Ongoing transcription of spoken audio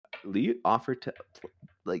Lee offered to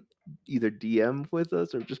like either DM with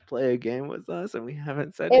us or just play a game with us, and we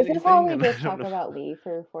haven't said Is this how anything, we and I just don't talk know. about Lee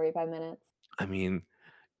for 45 minutes? I mean,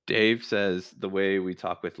 Dave says the way we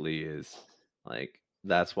talk with Lee is like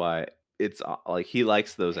that's why like he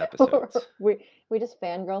likes those episodes. We just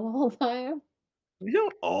fangirl the whole time? We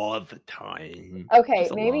don't all the time, Okay,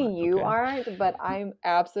 just a maybe lot, you okay? aren't, but I'm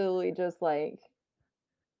absolutely just, like,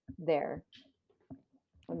 there.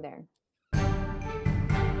 I'm there.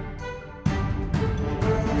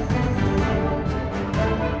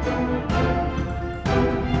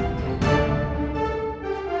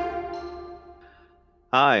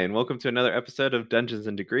 Hi, and welcome to another episode of Dungeons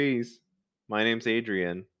and Degrees. My name's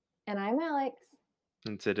Adrian, And I'm Alex.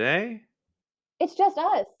 and today It's just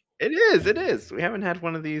us. it is. We haven't had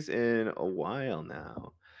one of these in a while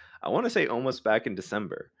now. I want to say almost back in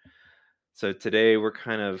December. So today we're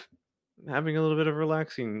kind of having a little bit of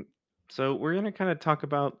relaxing. So we're gonna kind of talk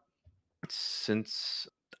about since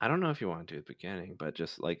I don't know if you want to do the beginning, but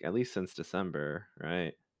just like at least since December,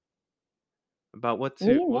 right? About what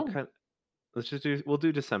Yeah. kind let's just do we'll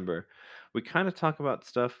do December. We kind of talk about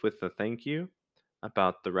stuff with the thank you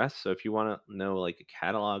about the rest. So if you want to know like a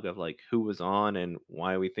catalog of like who was on and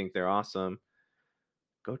why we think they're awesome,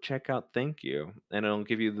 go check out Thank You. And it'll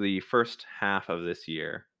give you the first half of this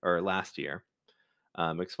year or last year,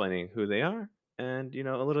 explaining who they are and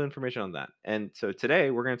a little information on that. And so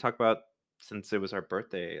today we're going to talk about since it was our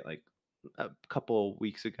birthday like a couple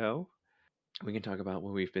weeks ago, we can talk about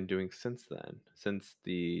what we've been doing since then, since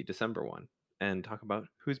the December one, and talk about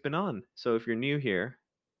who's been on. So if you're new here,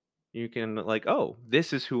 you can like, oh,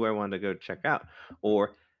 this is who I want to go check out,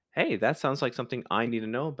 or hey, that sounds like something I need to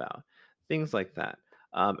know about. Things like that.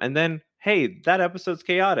 And then, hey, that episode's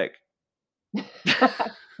chaotic.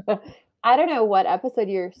 I don't know what episode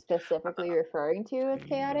you're specifically referring to as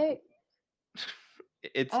chaotic.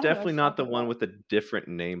 It's I don't know what definitely you're not the talking one about. with a different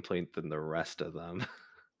nameplate than the rest of them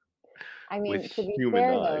I with mean, to be human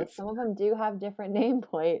fair though, eyes. some of them do have different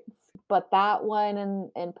nameplates, but that one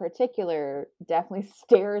in particular definitely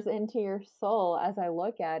stares into your soul as I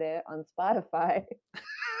look at it on Spotify.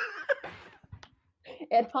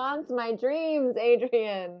 It haunts my dreams,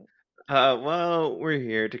 Adrian. Well, we're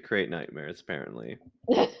here to create nightmares, apparently.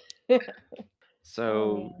 Oh,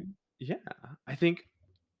 So, man. yeah, I think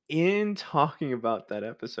in talking about that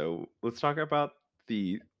episode, let's talk about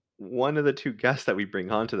the one of the two guests that we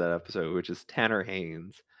bring onto that episode, which is Tanner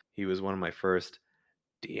Haynes. He was one of my first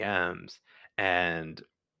DMs, and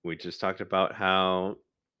we just talked about how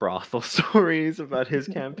brothel stories about his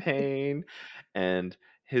campaign and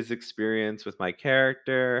his experience with my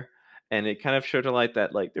character. And it kind of showed a light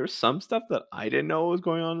that like there was some stuff that I didn't know was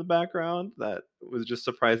going on in the background that was just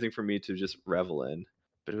surprising for me to just revel in.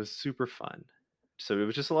 But it was super fun. So it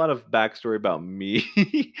was just a lot of backstory about me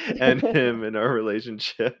and him and our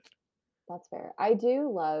relationship. That's fair. I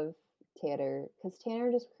do love Tanner because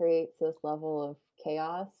Tanner just creates this level of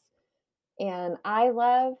chaos, and I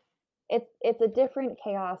love it's a different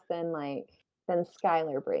chaos than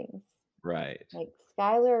Skylar brings. Right. Like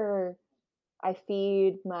Skylar, I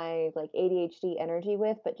feed my like ADHD energy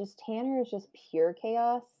with, but just Tanner is just pure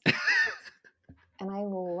chaos, and I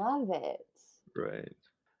love it. Right.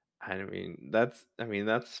 I mean, that's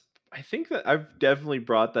I think that I've definitely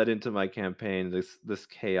brought that into my campaign, this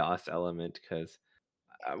chaos element, because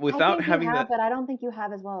I without think you having have, that. but I don't think you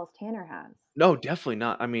have as well as Tanner has. No, definitely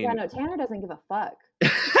not. I Yeah, mean, no, Tanner doesn't give a fuck.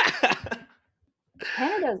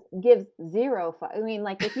 Tanner gives 0 fuck. I mean,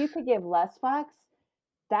 like, if you could give less fucks,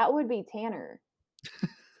 that would be Tanner.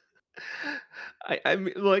 I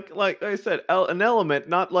mean, like I said, an element,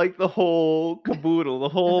 not like the whole caboodle, the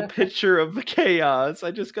whole picture of the chaos.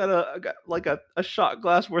 I got like a shot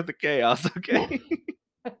glass worth of chaos. Okay.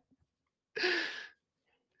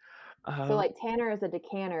 So, um, like, Tanner is a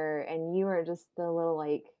decanter, and you are just the little,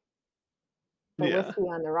 like, the yeah. whiskey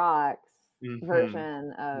on the rocks Hmm.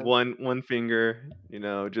 version of One finger,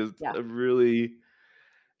 just yeah, a really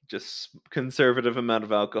just conservative amount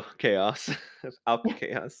of alcohol chaos. Alcohol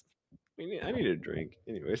chaos. I need a drink.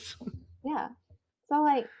 Anyways. yeah. So,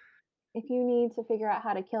 like, if you need to figure out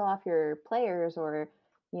how to kill off your players or,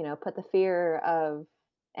 put the fear of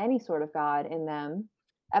any sort of god in them,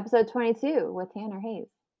 episode 22 with Tanner Hayes.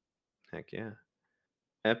 Heck yeah.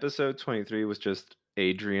 Episode 23 was just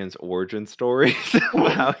Adrian's origin story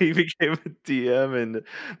of how he became a DM and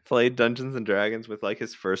played Dungeons and Dragons with like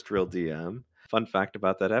his first real DM. Fun fact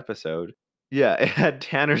about that episode. Yeah, it had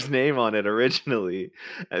Tanner's name on it originally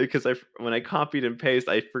because when I copied and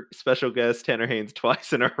pasted, special guest Tanner Haynes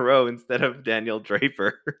twice in a row instead of Daniel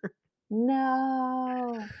Draper.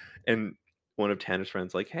 No. And one of Tanner's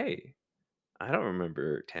friends like, "Hey, I don't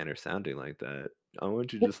remember Tanner sounding like that. I want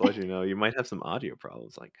to just let you know you might have some audio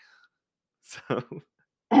problems, like, so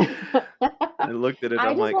I looked at it, I I'm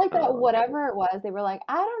just like, like that "Oh." whatever it was, they were like,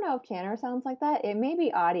 "I don't know if Tanner sounds like that. It may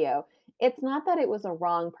be audio." It's not that it was a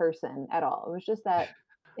wrong person at all. It was just that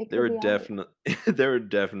it They could were be audio. definitely they were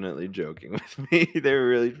definitely joking with me. They were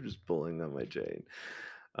really just pulling on my chain.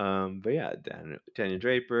 But yeah, Daniel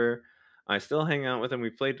Draper, I still hang out with him.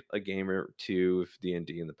 We played a game or two of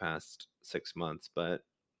D&D in the past 6 months, but,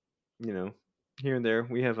 you know, here and there,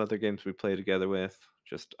 we have other games we play together with,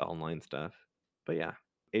 just online stuff. But yeah,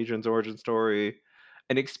 Adrian's origin story,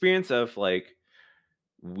 an experience of, like,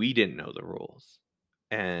 we didn't know the rules,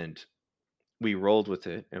 and we rolled with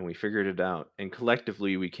it and we figured it out, and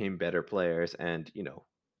collectively we became better players. And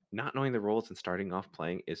not knowing the rules and starting off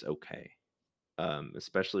playing is okay,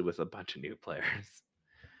 especially with a bunch of new players,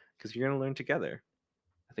 because you're going to learn together.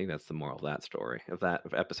 I think that's the moral of that story, of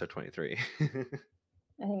episode 23. I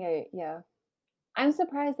think yeah. I'm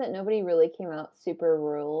surprised that nobody really came out super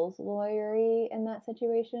rules lawyery in that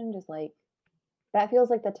situation. Just like that feels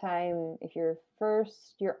like the time if you're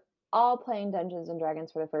all playing Dungeons and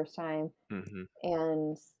Dragons for the first time, Hmm.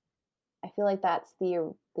 and I feel like that's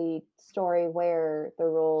the story where the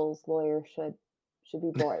rules lawyer should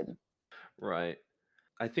be bored. Right.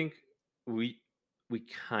 I think we we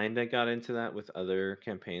kind of got into that with other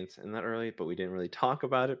campaigns in that early, but we didn't really talk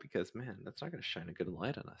about it because, man, that's not going to shine a good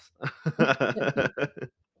light on us.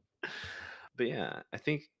 But yeah, I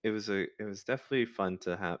think it was definitely fun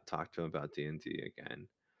to have talk to him about D&D again.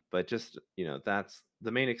 But just, that's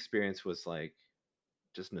the main experience, was like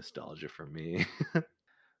just nostalgia for me.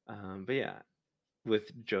 But yeah,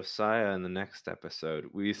 with Josiah in the next episode,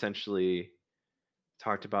 we essentially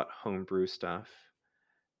talked about homebrew stuff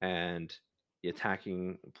and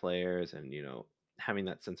attacking players, and having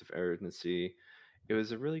that sense of urgency. It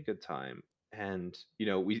was a really good time. And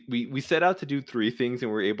we set out to do three things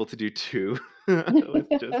and we are able to do two, with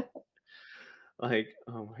just, like,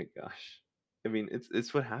 oh my gosh. I mean,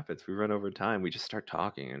 it's what happens. We run over time. We just start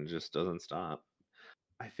talking and it just doesn't stop.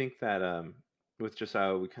 I think that, with just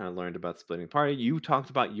how we kind of learned about splitting the party, you talked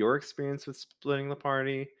about your experience with splitting the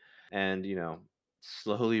party, and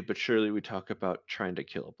slowly but surely we talk about trying to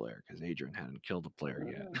kill a player because Adrian hadn't killed a player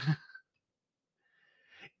yet. Mm.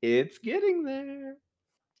 It's getting there.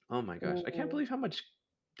 Oh my gosh, I can't Mm. believe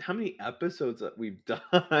how many episodes that we've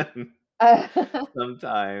done.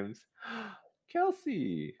 Sometimes.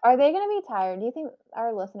 Kelsey. Are they gonna be tired? Do you think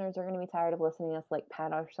our listeners are gonna be tired of listening to us, like,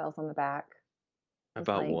 pat ourselves on the back? Just,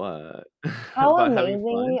 About like, what? how About having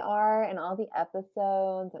amazing fun? we are and all the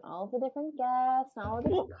episodes and all the different guests and all the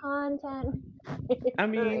Well, different content I great.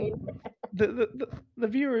 mean, the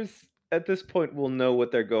viewers at this point will know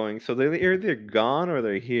what they're going, so they're either gone or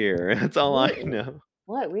they're here. That's all I We know.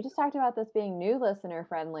 look, we just talked about this being new listener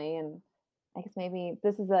friendly, and I guess maybe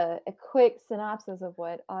this is a quick synopsis of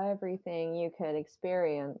what everything you could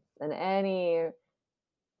experience in any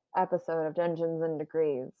episode of Dungeons and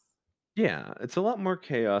Degrees. Yeah, it's a lot more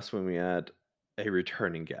chaos when we add a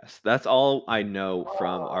returning guest. That's all I know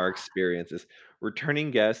from Oh, our experiences.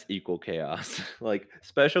 Returning guests equal chaos. Like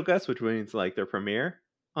special guests, which means like their premiere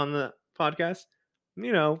on the podcast,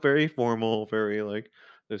 very formal, very like,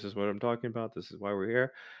 this is what I'm talking about, this is why we're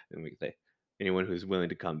here. And we say, anyone who's willing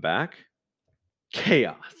to come back,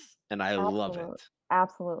 chaos. And I love absolute it.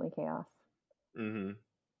 absolutely chaos. Hmm.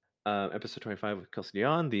 Episode 25 with Kelsey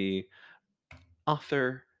Dion, the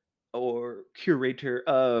author or curator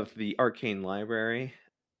of the Arcane Library.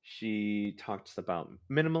 She talks about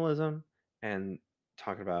minimalism and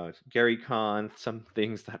talking about Gary Kahn, some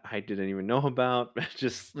things that I didn't even know about.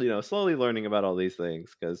 Just, slowly learning about all these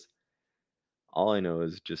things because all I know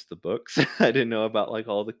is just the books. I didn't know about like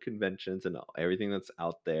all the conventions and everything that's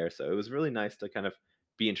out there. So it was really nice to kind of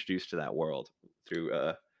be introduced to that world through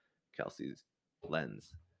Kelsey's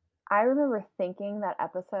lens. I remember thinking that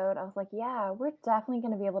episode, I was like, "Yeah, we're definitely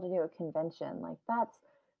gonna be able to do a convention, like,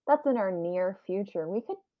 that's in our near future, we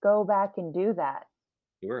could go back and do that."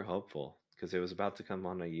 We were hopeful because it was about to come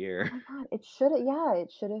on a Oh year. my god, it shoulda yeah,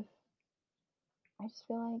 it should've I just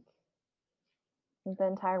feel like the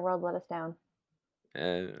entire world let us down.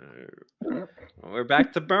 And we're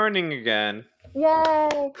back to burning again.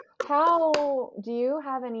 Yay! How do you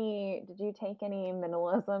have any did you take any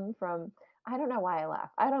minimalism from I don't know why I laugh.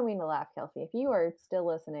 I don't mean to laugh, Kelsey. If you are still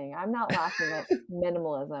listening, I'm not laughing at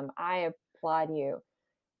minimalism. I applaud you.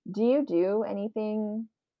 Do you do anything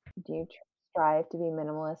do you strive to be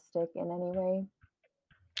minimalistic in any way?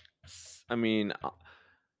 I mean,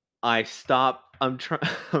 I stop. I'm trying.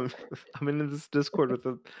 I'm in this Discord with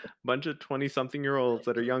a bunch of 20-something year olds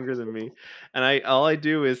that are younger than me, and I all I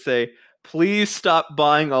do is say, Please stop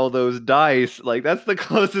buying all those dice. Like that's the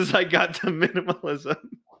closest I got to minimalism.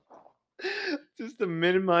 Just to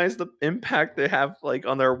minimize the impact they have like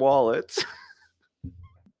on their wallets.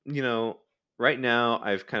 You know, right now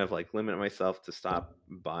I've kind of like limited myself to stop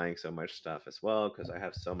buying so much stuff as well because I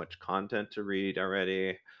have so much content to read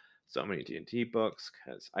already, so many D&D books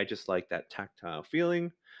because I just like that tactile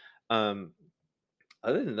feeling. Um,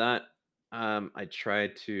 Other than that, I try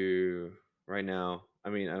to right now. I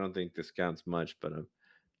mean, I don't think this counts much, but I'm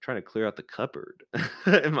trying to clear out the cupboard.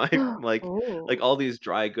 Am I like Ooh. all these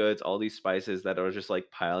dry goods, all these spices that are just like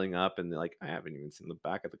piling up, and like I haven't even seen the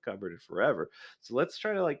back of the cupboard in forever. So let's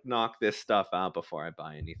try to like knock this stuff out before I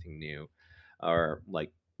buy anything new, or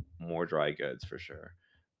like more dry goods for sure.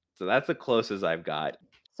 So that's the closest I've got.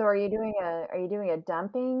 So are you doing a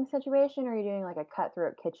dumping situation, or are you doing, like, a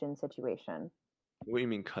cutthroat kitchen situation? What do you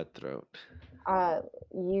mean cutthroat? Uh,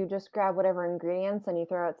 you just grab whatever ingredients and you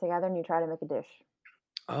throw it together and you try to make a dish.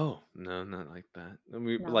 Oh no, not like that. I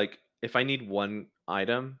mean, No? like if I need one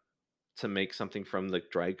item to make something from the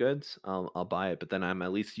dry goods, I'll buy it. But then I'm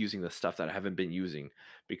at least using the stuff that I haven't been using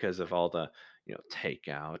because of all the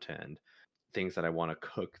takeout and things that I want to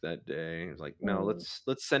cook that day. It's like no, Mm.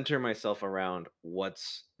 let's center myself around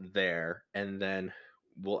what's there, and then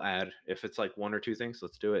we'll add if it's like one or two things,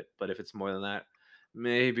 let's do it. But if it's more than that,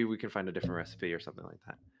 maybe we can find a different recipe or something like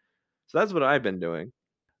that. So that's what I've been doing.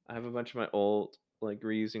 I have a bunch of my old like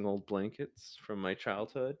reusing old blankets from my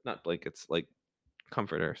childhood. Not blankets, like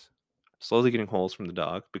comforters. Slowly getting holes from the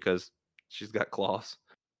dog because she's got claws.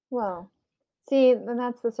 Well, see, then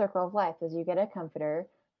that's the circle of life, is you get a comforter,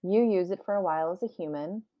 you use it for a while as a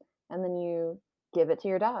human, and then you give it to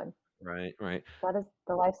your dog. Right, right. That is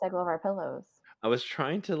the life cycle of our pillows. I was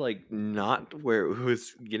trying to like not where it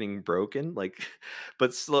was getting broken, like,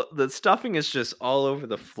 but the stuffing is just all over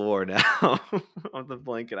the floor now on the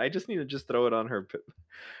blanket. I just need to just throw it on her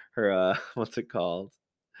what's it called?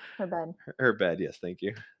 Her bed. Her bed. Yes, thank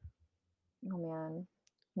you. Oh, man.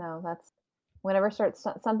 No, that's whenever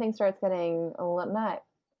something starts getting a little not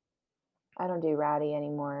I don't do ratty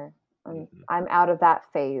anymore. Mhm. I'm out of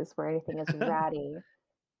that phase where anything is ratty,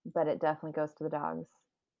 but it definitely goes to the dogs.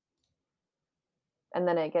 And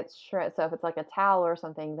then it gets so if it's like a towel or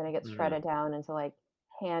something, then it gets Mhm. shredded down into, like,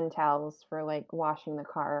 hand towels for, like, washing the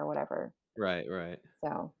car or whatever. Right, right.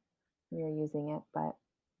 So, you're using it, but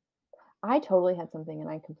I totally had something and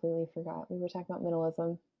I completely forgot. We were talking about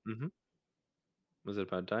minimalism. Mhm. Was it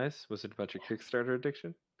about dice? Was it about your Kickstarter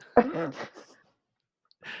addiction?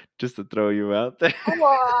 Just to throw you out there.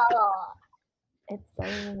 It's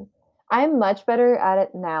so I'm much better at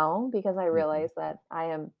it now because I Mhm, realize that I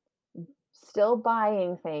am still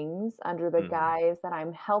buying things under the mhm. guise that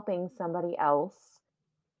I'm helping somebody else,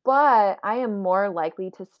 but I am more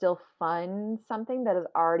likely to still fund something that has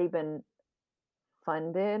already been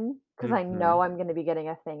funded because I Mhm. know I'm gonna be getting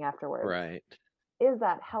a thing afterwards. Right. Is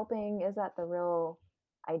that helping? Is that the real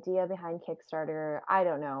idea behind Kickstarter? I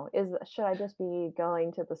don't know. Should I just be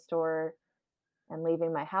going to the store and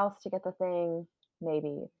leaving my house to get the thing?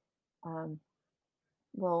 Maybe. Um,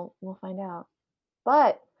 we'll find out.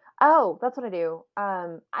 But oh, that's what I do.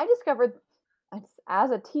 I discovered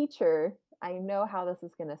as a teacher, I know how this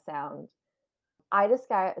is going to sound. I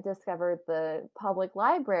discovered the public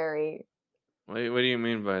library. What do you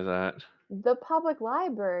mean by that? The public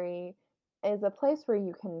library is a place where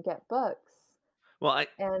you can get books Well, I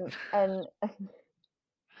and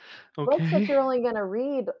books that okay. you're only going to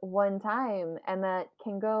read one time and that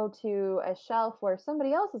can go to a shelf where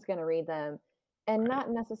somebody else is going to read them and Right, not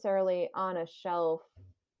necessarily on a shelf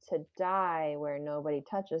to die where nobody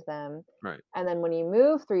touches them. right. And then when you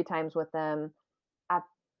move 3 times with them, at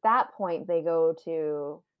that point they go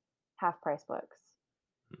to half price books.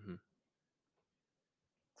 Mhm.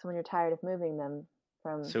 So when you're tired of moving them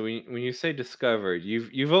from So when you say discovered,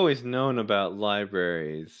 you've always known about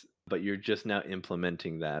libraries, but you're just now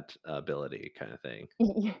implementing that ability kind of thing.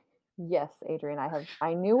 Yes, Adrian,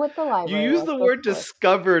 I knew what the You library use was the word before.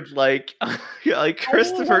 discovered like like I mean,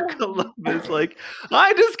 Christopher Columbus, like,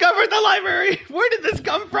 "I discovered the library! Where did this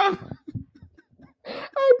come from?"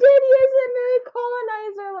 I did use it very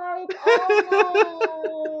colonizer like.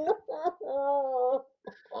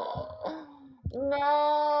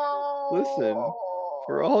 Oh Listen,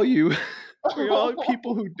 for no. all you for all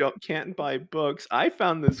people No. who can't buy books, I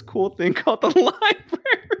found this cool thing called the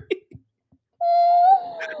library.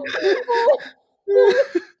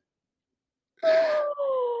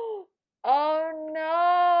 Oh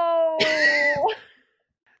no.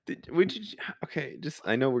 Would you okay, just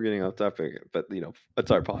I know we're getting off topic, but,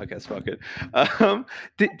 it's our podcast, fuck it.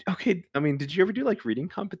 Did okay, I mean, did you ever do, like, reading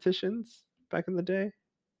competitions back in the day?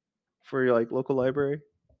 for your like local library?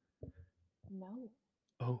 No,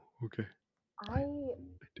 Oh, okay. I we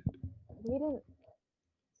didn't.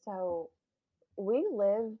 So we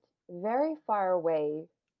lived very far away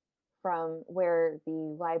from where the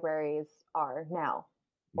libraries are now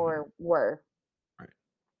Mhm. or were. Right.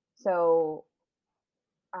 So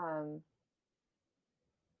um,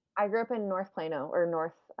 I grew up in North Plano or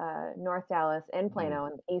North Dallas and Mhm. Plano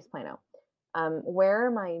and East Plano.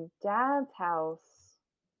 Where my dad's house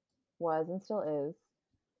was and still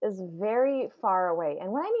is very far away.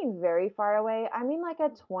 And when I mean very far away, I mean like a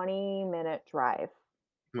 20-minute drive.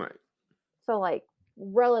 Right. So like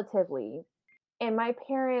relatively. And my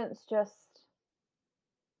parents just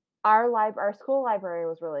our school library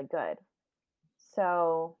was really good.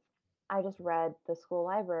 So I just read the school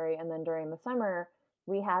library, and then during the summer,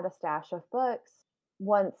 we had a stash of books.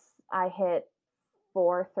 Once I hit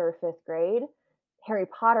 4th or 5th grade, Harry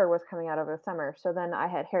Potter was coming out over the summer, so then I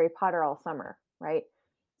had Harry Potter all summer, right?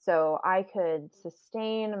 So I could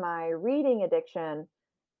sustain my reading addiction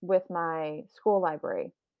with my school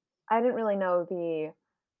library. I didn't really know the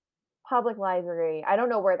public library. I don't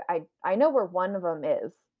know where I know where one of them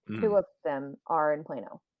is. 2 Mm. of them are in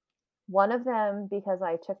Plano. One of them, because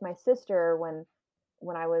I took my sister when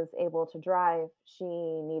I was able to drive, she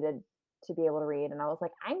needed to be able to read, and I was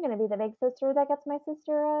like, "I'm gonna be the big sister that gets my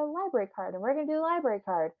sister a library card, and we're gonna do the library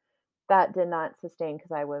card." That did not sustain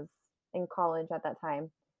because I was in college at that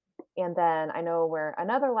time. And then I know where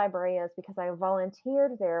another library is because I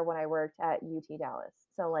volunteered there when I worked at UT Dallas.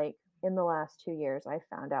 So, like, in the last 2 years, I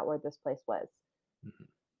found out where this place was. Mhm.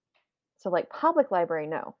 So, like, public library,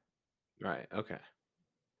 no, Right. Okay.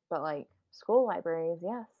 but, like, school libraries,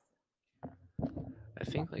 yes. I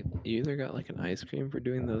think like you either got like an ice cream for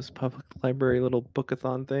doing those public library little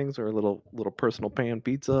bookathon things or a little personal pan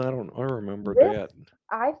pizza. I don't remember This that.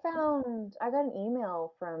 I got an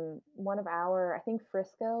email from one of our I think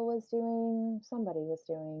Frisco was doing somebody was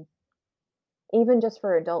doing even just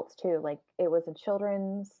for adults too, like, it was a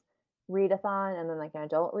children's readathon and then, like, an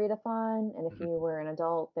adult readathon, and if Mhm. you were an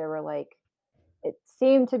adult, there were, like it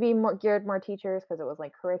seemed to be more geared more teachers because it was,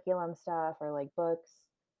 like, curriculum stuff or, like, books,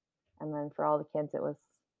 and then for all the kids, it was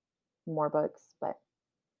more books, but,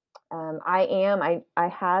 I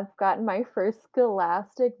have gotten my first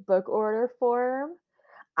Scholastic book order form.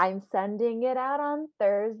 I'm sending it out on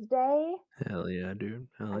Thursday. Hell yeah, dude.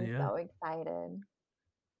 Hell I'm yeah. so excited.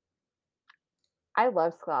 I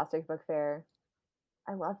love Scholastic Book Fair.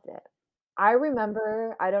 I loved it. I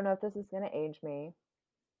remember I don't know if this is gonna age me,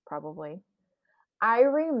 probably. I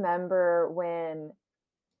remember when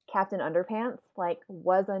Captain Underpants, like,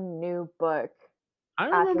 was a new book I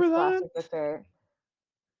at the remember that. Scholastic Book Fair.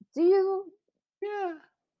 Do you Yeah.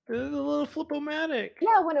 The little Flipomatic.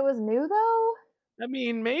 Yeah, when it was new, though? I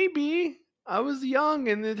mean, maybe. I was young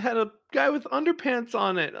and it had a guy with underpants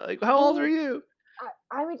on it. Like, how I old are mean, you?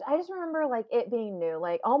 I just remember, like, it being new,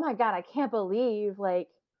 like, "Oh my god, I can't believe, like,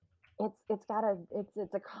 it's got a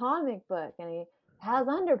it's a comic book and he has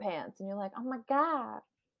underpants," and you're like, "Oh my god."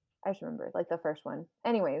 I just remember, like, the first one.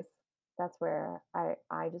 Anyways, that's where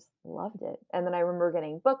I just loved it, and then I remember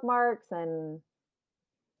getting bookmarks and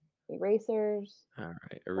erasers, All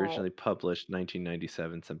right. but Originally published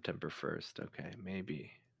 1997, September 1st. Okay,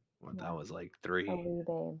 maybe. Well, that yeah, was like a 3. wee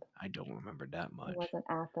babe. I don't remember that I much. wasn't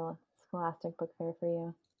at the Scholastic Book Fair for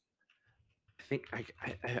you. I think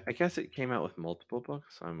I guess it came out with multiple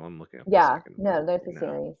books. I'm looking up the Yeah, second book no, there's right a now.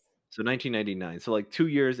 series. So 1999. So like 2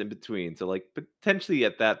 years in between. So like potentially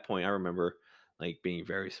at that point, I remember like being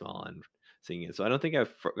very small and seeing it. So I don't think I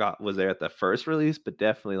forgot was there at the first release, but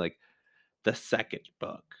definitely like the second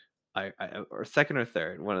book. Or second or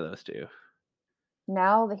third, one of those two.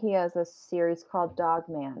 Now that he has a series called Dog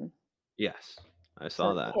Man, Yes, I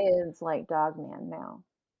saw so that, kids like Dog Man now.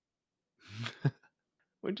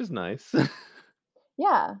 which is nice.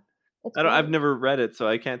 Yeah, it's I've great. never read it, so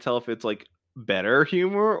I can't tell if it's like better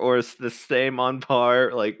humor or it's the same on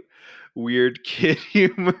par like weird kid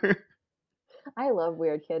humor. I love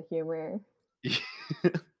weird kid humor.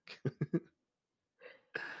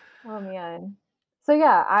 Oh, man. So,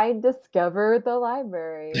 yeah, I discovered the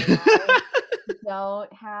library, and I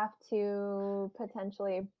don't have to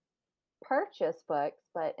potentially purchase books,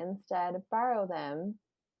 but instead borrow them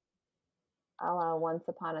a la Once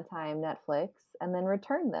Upon a Time Netflix, and then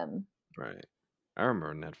return them. Right. I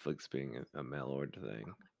remember Netflix being a mail order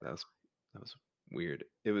thing. That was weird.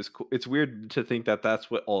 It was cool. It's weird to think that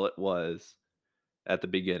that's what all it was at the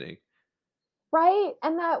beginning. Right?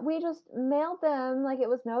 And that we just mailed them like it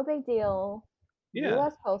was no big deal. Yeah.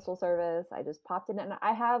 US Postal Service. I just popped it in.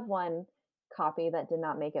 I have one copy that did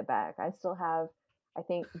not make it back. I still have, I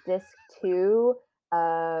think, disc 2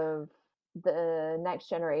 of the Next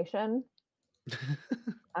Generation.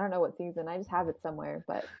 I don't know what season, I just have it somewhere,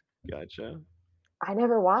 but Gotcha. I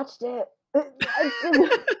never watched it. It's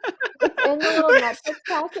in the little Netflix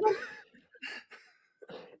package.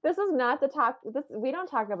 This is not the talk this we don't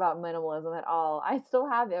talk about minimalism at all. I still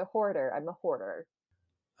have a hoarder, I'm a hoarder.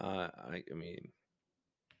 I mean,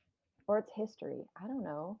 Or it's history, I don't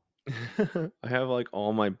know. I have like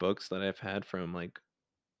all my books that I've had from like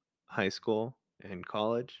high school and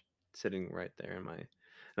college sitting right there in my,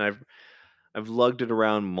 and I've lugged it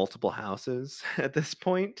around multiple houses at this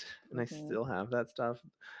point, and I Mhm. still have that stuff.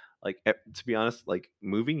 Like to be honest, like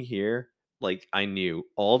moving here, like I knew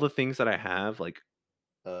all the things that I have, like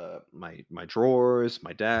my drawers,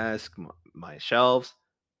 my desk, my shelves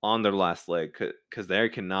on their last leg because they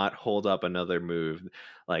cannot hold up another move.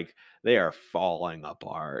 Like they are falling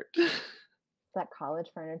apart. It's that college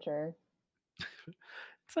furniture.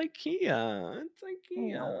 It's IKEA. It's I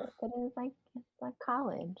IKEA. know, but it's like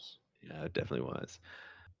college. Yeah, it definitely was.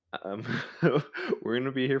 Um, we're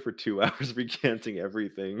gonna be here for 2 hours recanting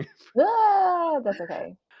everything. Ah, that's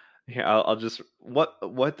okay. Here, I'll just what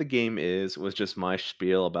the game is was just my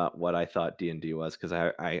spiel about what I thought D&D was because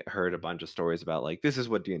I heard a bunch of stories about like this is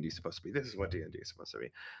what D&D is supposed to be. This is what D&D is supposed to be.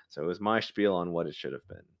 So it was my spiel on what it should have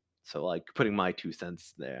been. So like putting my 2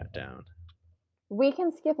 cents there down. We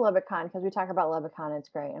can skip Lubicon because we talk about Lubicon, it's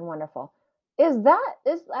great and wonderful. Is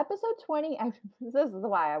episode 20 this is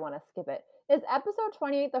why I wanna skip it. Is episode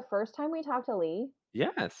 28 the first time we talked to Lee?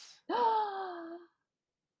 Yes. Oh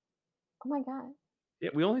my god. Yeah,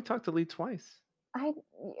 we only talked to Lee twice. I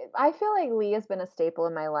I feel like Lee has been a staple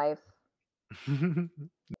in my life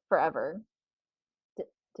forever. Did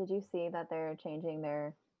did you see that they're changing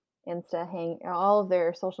their Insta hang all of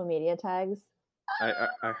their social media tags?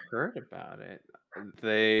 I heard about it.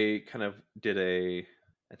 They kind of did a,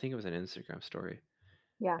 I think it was an Instagram story,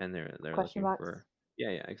 Yeah, and a they're question looking box. for, yeah,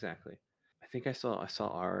 exactly. I think I saw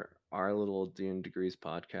our little Dune Degrees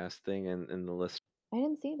podcast thing in the list. I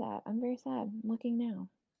didn't see that. I'm very sad. I'm looking now.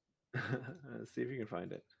 See if you can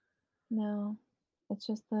find it. No. It's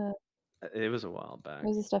just the It was a while it back.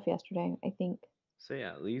 was the stuff yesterday, I think. So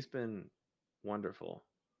yeah, Lee's been wonderful,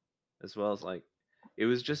 as well as like it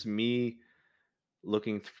was just me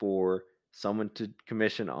looking for someone to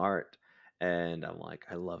commission art, and I'm like,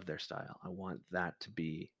 I love their style. I want that to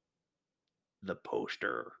be the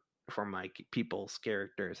poster for my people's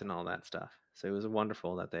characters and all that stuff. So it was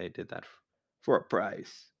wonderful that they did that for a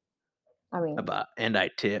price. I mean, About, and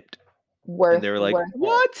I tipped, and worth they were like, worth it.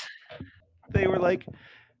 "What?" They were like,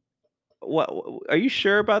 "What? Are you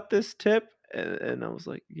sure about this tip?" And I was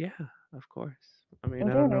like, "Yeah, of course. I mean,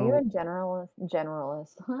 I don't Adrian, are you a know,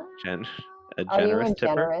 generalist? gen a Are you generous a tipper,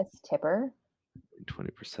 generous tipper?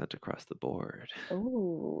 20% across the board."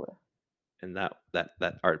 Ooh, And that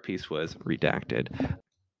art piece was redacted.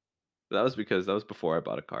 That was because that was before I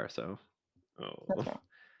bought a car. So, that's oh, fair.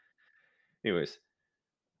 anyways,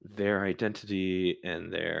 their identity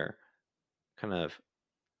and their kind of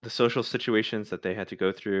the social situations that they had to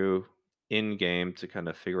go through in game to kind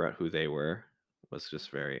of figure out who they were was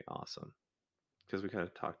just very awesome because we kind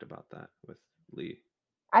of talked about that with Lee.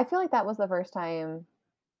 I feel like that was the first time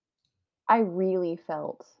I really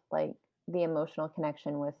felt, like, the emotional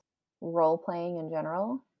connection with role playing in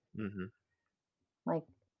general. Hmm. Like,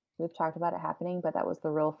 we've talked about it happening, but that was the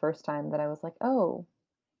real first time that I was like, "Oh,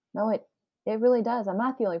 no, it really does. I'm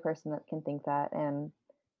not the only person that can think that." And,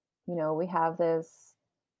 we have this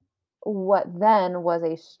what then was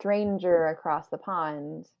a stranger across the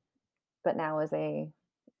pond, but now is a,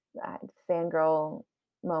 fangirl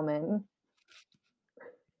moment.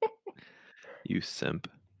 You simp.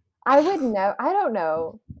 I would I don't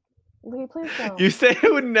know. Lee, please don't. You say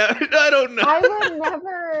it would never. I don't know. I would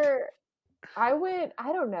never I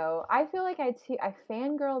don't know. I feel like I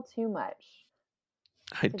fangirl too much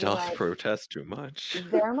I to be just like, protest too much.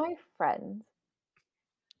 "They're my friends,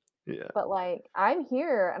 Yeah. but, like, I'm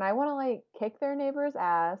here and I wanna, like, kick their neighbor's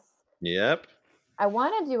ass." Yep. I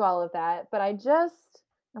wanna do all of that, but I'm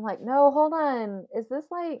like, "No, hold on. Is this,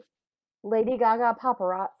 like, Lady Gaga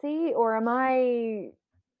paparazzi or am I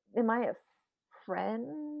a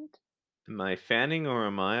friend?" Am I fanning or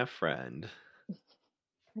am I a friend? I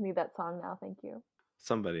need that song now, thank you.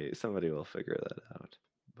 Somebody will figure that out.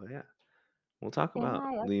 But yeah, we'll talk Am about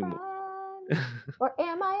I a Lee. friend or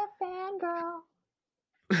am I a fangirl?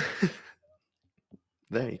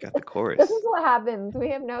 There, you got the This is chorus. what happens. We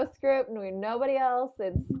have no script and we have nobody else.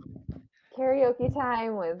 It's karaoke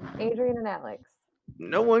time with Adrian and Alex.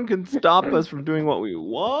 No one can stop us from doing what we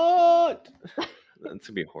want. That's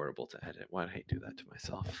gonna be horrible to edit. Why did I do that to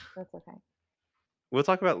myself? That's okay. We'll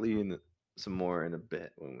talk about Lee in some more in a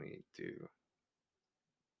bit when we do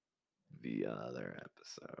the other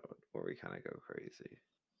episode where we kind of go crazy.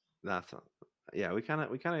 That's not, yeah, we kind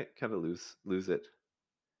of lose it.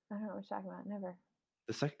 I don't know what you're talking about. Never.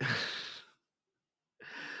 The second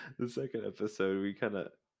the second episode we kind of,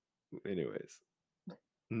 anyways.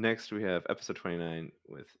 Next we have episode 29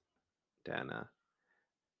 with Dana.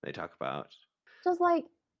 They talk about Just like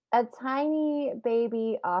a tiny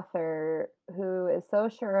baby author who is so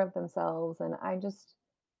sure of themselves, and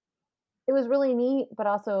it was really neat, but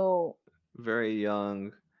also, very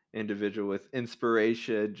young individual with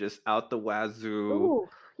inspiration just out the wazoo. ooh,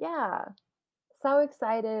 yeah, so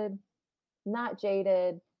excited, not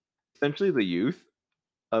jaded. Essentially the youth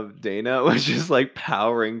of Dana was just like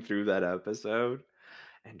powering through that episode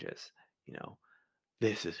and just, you know,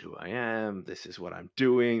 this is who I am, this is what I'm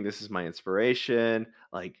doing, this is my inspiration,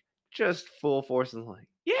 like just full force and like,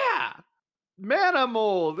 yeah,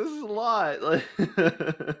 Manimal, this is a lot. Like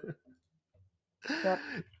Yep.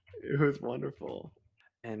 it was wonderful.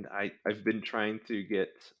 And I've been trying to get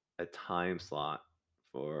a time slot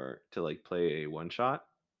for to like play a one shot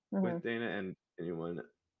with Mhm. Dana and anyone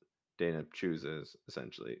Dana chooses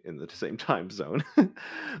essentially in the same time zone.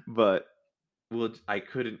 But we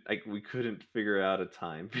couldn't figure out a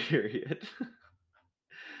time period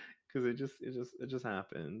because it just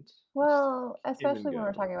happened. It just Well, came and especially when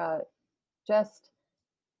we're go. talking about just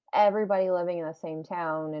everybody living in the same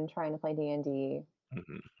town and trying to play D&D,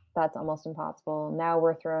 Hmm. that's almost impossible. Now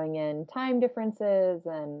we're throwing in time differences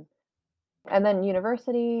and then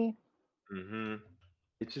university. Hmm.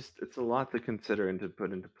 It's a lot to consider and to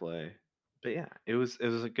put into play. But yeah, it was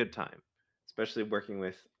a good time, especially working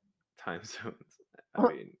with time zones. I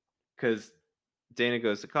mean, because Dana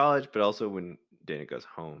goes to college, but also when Dana goes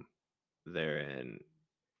home, they're in.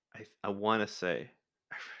 I want to say,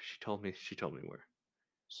 she told me where,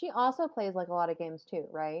 She also plays like a lot of games too,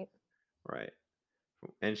 right? right?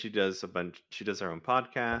 And she does a bunch. She does her own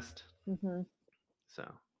podcast, Mhm. so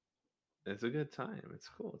it's a good time. It's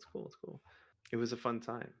cool. It's cool. It's cool. It was a fun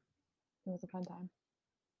time. It was a fun time.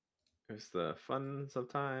 It was the funs of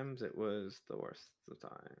times. It was the worst of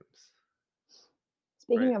times.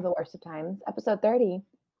 Speaking Right? of the worst of times, episode 30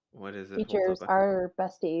 What is it? Hold features up. our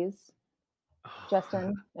besties, Oh,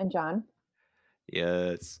 Justin and John,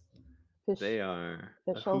 yes, fish they are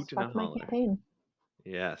a officials hoot and a fuck my holler. campaign.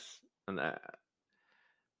 Yes, and I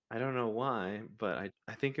don't know why, but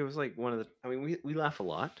I think it was like one of the. I mean, we laugh a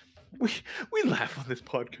lot. We we laugh on this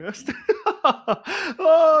podcast.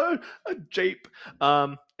 Oh, a jape.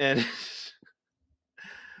 And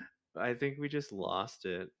I think we just lost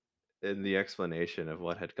it in the explanation of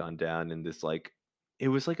what had gone down in this like it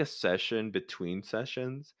was like a session between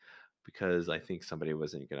sessions because I think somebody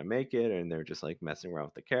wasn't gonna make it and they're just like messing around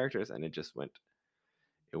with the characters and it That went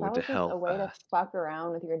to was just hell a way to fast. fuck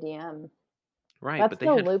around with your DM. Right, That's but they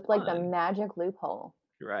the had loop, like the fun. magic loophole.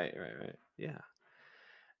 Right, right, right. Yeah.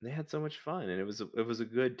 And they had so much fun and it was a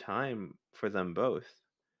good time for them both.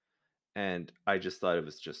 And I just thought it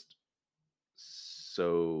was just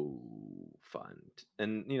so fun.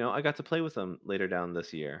 And I got to play with them later down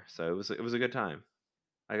this year. So it was a good time.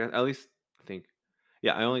 I got at least I think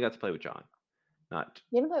yeah, I only got to play with John, not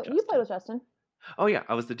You didn't play. You played Justin. with Justin. Oh yeah,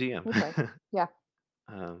 I was the DM. You played. Yeah.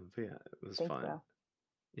 But yeah, it was Thanks, fun. bro.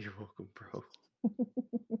 You're welcome, bro.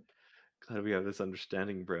 Glad we have this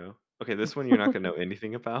understanding, bro. Okay, this one you're not gonna know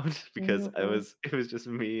anything about because Mm-mm. it was just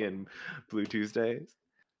me and Blue Tuesdays.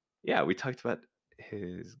 Yeah, we talked about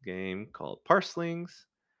his game called Parslings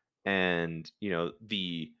and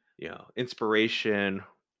the inspiration.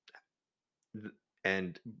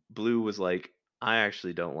 And Blue was like, I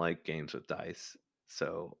actually don't like games with dice.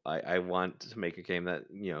 So I want to make a game that,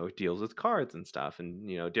 deals with cards and stuff and,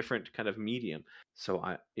 different kind of medium. So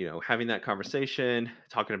having that conversation,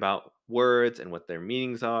 talking about words and what their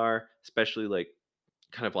meanings are, especially like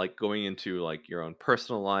kind of like going into like your own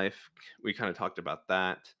personal life. We kind of talked about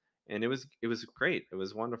that. And it was great. It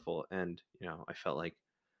was wonderful. And, I felt like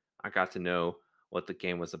I got to know what the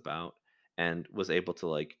game was about and was able to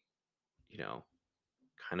like, you know,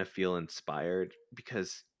 kind of feel inspired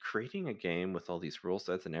because creating a game with all these rule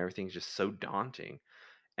sets and everything is just so daunting.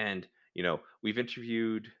 And we've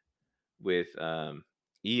interviewed with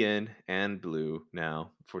Ian and Blue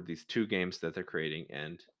now for these two games that they're creating,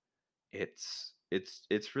 and it's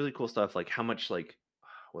really cool stuff. Like how much like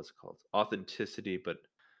what's it called authenticity, but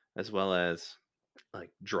as well as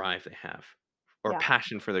like drive they have or Yeah.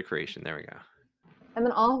 passion for their creation. There we go. And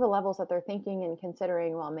then all of the levels that they're thinking and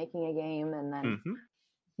considering while making a game, and then Hmm.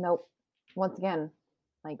 nope. Once again,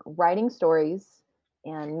 like writing stories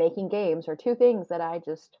and making games are two things that I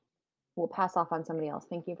just will pass off on somebody else.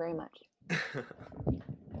 Thank you very much.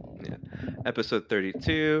 Yeah. Episode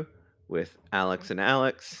 32 with Alex and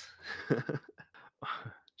Alex.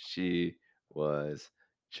 She was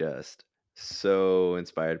just so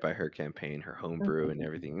inspired by her campaign, her homebrew and Mhm.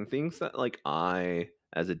 everything, and things that like I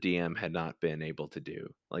as a DM had not been able to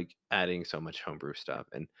do, like adding so much homebrew stuff.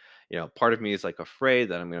 And part of me is like afraid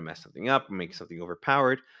that I'm gonna mess something up and make something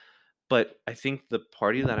overpowered. But I think the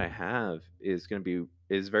party that I have is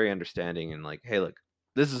very understanding and like, hey, look,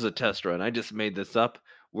 this is a test run. I just made this up.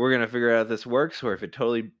 We're gonna figure out if this works or if it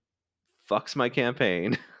totally fucks my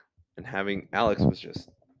campaign. And having Alex was just,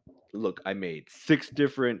 look, I made 6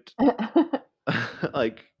 different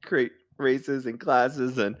like great races and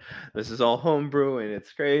classes, and this is all homebrew, and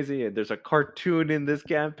it's crazy. And there's a cartoon in this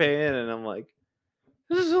campaign, and I'm like,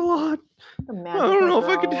 this is a lot. The I don't magical know if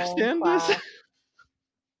I could girl stand this. class.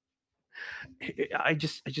 I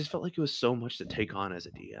just felt like it was so much to take on as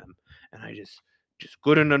a DM, and I just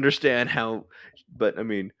couldn't understand how. But I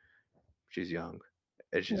mean, she's young,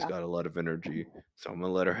 and she's Yeah. got a lot of energy, so I'm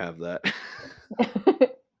gonna let her have that.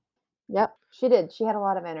 Yep, she did. She had a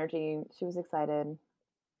lot of energy. She was excited.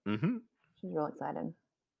 Hmm. She was real excited.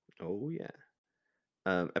 Oh yeah.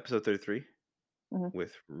 Episode 33 Mhm.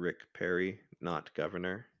 with Rick Perry, not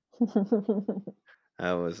Governor.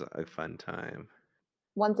 That was a fun time.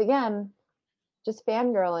 Once again, just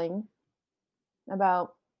fangirling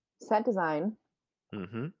about set design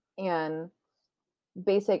Hmm. and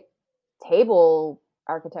basic table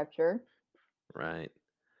architecture. Right.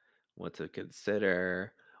 What to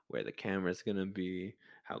consider, where the camera's gonna be,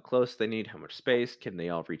 how close they need, how much space, can they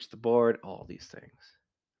all reach the board, all these things.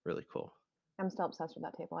 Really cool. I'm still obsessed with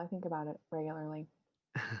that table. I think about it regularly.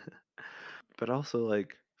 But also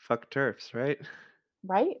like fuck turfs, right?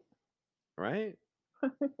 Right? Right?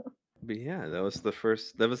 But yeah, that was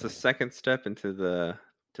the second step into the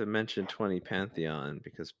Dimension 20 Pantheon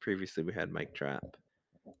because previously we had Mike Trap.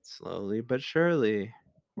 Slowly but surely,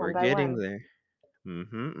 One we're by getting one. there.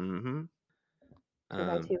 Mhm, mhm. Two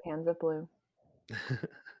by Um two hands of blue.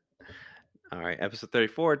 All right, episode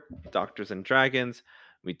 34, Doctors and Dragons.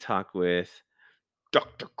 We talk with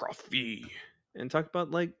Dr. Coffee and talk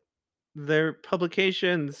about like their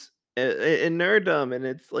publications in nerddom, and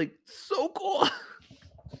it's like so cool.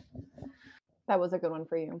 That was a good one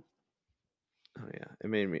for you. Oh yeah, it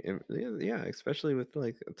made me yeah, especially with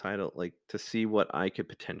like a title like to see what I could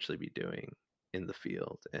potentially be doing in the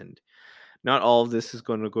field. And not all of this is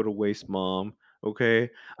going to go to waste, mom. Okay?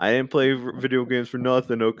 I didn't play video games for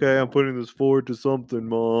nothing, okay? I'm putting this forward to something,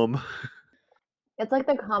 mom. It's like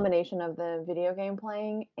the combination of the video game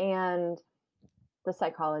playing and the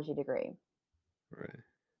psychology degree. Right.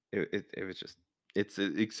 It was just it's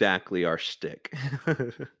exactly our shtick.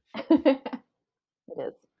 It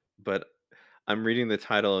is. But I'm reading the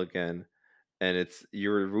title again, and it's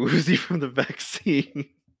 "You're woozy from the vaccine."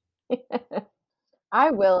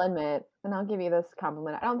 I will admit, and I'll give you this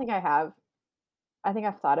compliment. I don't think I have. I think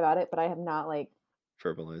I've thought about it, but I have not like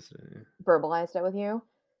Verbalized it. Yeah. verbalized it with you.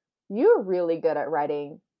 You're really good at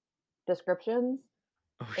writing descriptions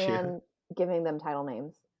Oh yeah. and giving them title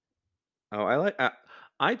names. Oh,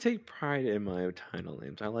 I take pride in my title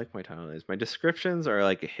names. I like my title names. My descriptions are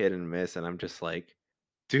like a hit and miss, and I'm just like,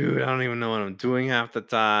 dude, I don't even know what I'm doing half the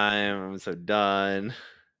time. I'm so done.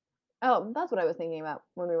 Oh, that's what I was thinking about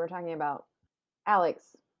when we were talking about Alex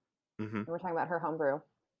Hmm. and we're talking about her homebrew.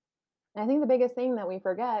 And I think the biggest thing that we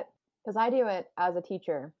forget, because I do it as a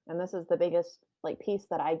teacher, and this is the biggest like piece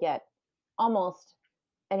that I get almost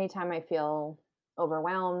anytime I feel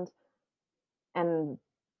overwhelmed and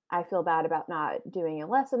I feel bad about not doing a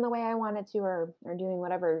lesson the way I wanted to or doing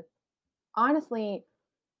whatever. Honestly,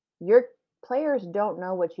 your players don't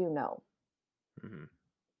know what you know. Hmm.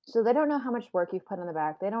 So they don't know how much work you've put in the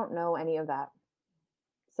back. They don't know any of that.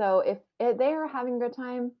 So if they are having a good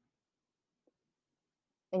time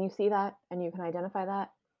and you see that and you can identify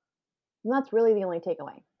that, then that's really the only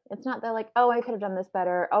takeaway. It's not that like, oh, I could have done this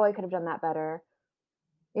better. Oh, I could have done that better.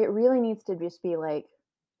 It really needs to just be like,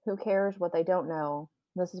 who cares what they don't know?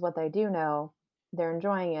 This is what they do know. They're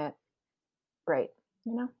enjoying it. Great.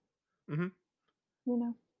 You know? Hmm. You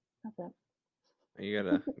know? That's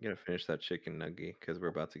You gotta finish that chicken nugget because we're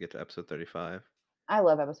about to get to episode 35. I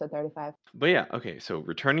love episode 35. But yeah, okay. So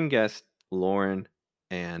returning guests Lauren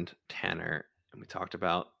and Tanner, and we talked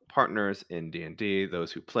about partners in D&D,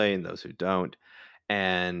 those who play and those who don't,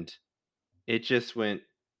 and it just went,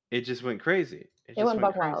 it just went crazy. It It just went went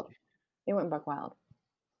buck wild. crazy. It went buck wild.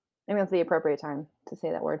 I mean, it's the appropriate time to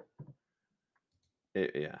say that word.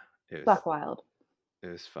 Yeah, it was Buck wild. it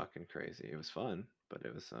was fucking crazy. It was fun, but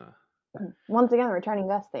it was Once again, the returning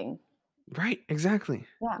guest thing. right, exactly.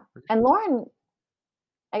 Yeah. And Lauren,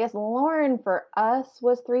 I guess Lauren for us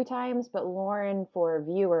was 3 times, but Lauren for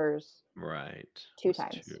viewers Right. 2 Was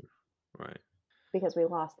times 2. Right. because we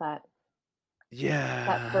lost that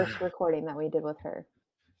Yeah. first recording that we did with her.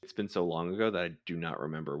 It's been so long ago that I do not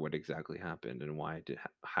remember what exactly happened and why it did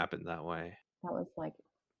happen that way. That was, like,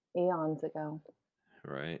 eons ago.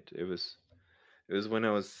 Right. It was when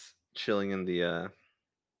I was chilling in the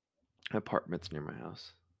apartments near my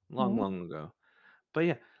house. Long, Mhm. long ago. But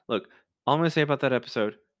yeah, look, all I'm gonna say about that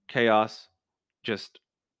episode, chaos, just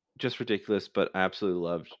just ridiculous, but I absolutely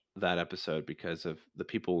loved that episode because of the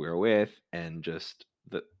people we were with and just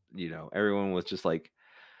the everyone was just like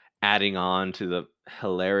adding on to the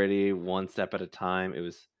hilarity one step at a time. It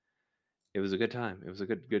was a good time. It was a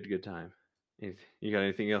good time. You got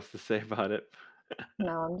anything else to say about it?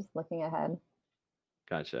 No, I'm just looking ahead.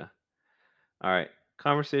 Gotcha. All right.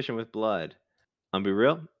 Conversation with blood. I'll be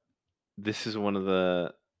real. This is one of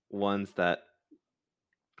the ones that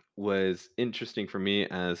was interesting for me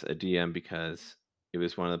as a DM because it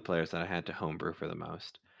was one of the players that I had to homebrew for the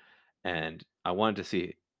most. And I wanted to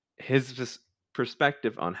see his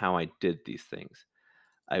perspective on how I did these things.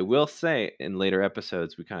 I will say in later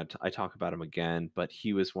episodes we kind of I talk about him again, but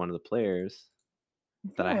he was one of the players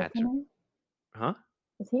Is he that a I had to listener? huh?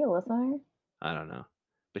 Is he a listener? I don't know.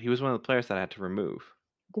 But he was one of the players that I had to remove.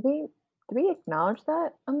 Did we did we acknowledge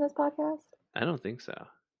that on this podcast? I don't think so.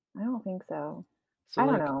 I don't think so. So I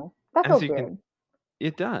don't like know. That as feels you can weird.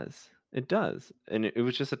 it does. It does. And it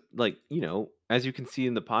was just like, as you can see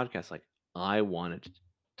in the podcast, like I wanted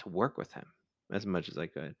to work with him as much as I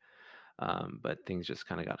could. But things just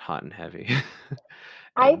kind of got hot and heavy.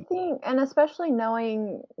 I and think and especially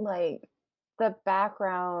knowing, like, the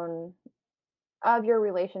background of your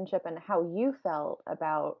relationship and how you felt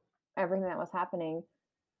about everything that was happening,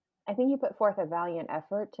 I think you put forth a valiant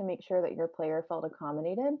effort to make sure that your player felt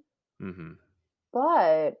accommodated. mhm.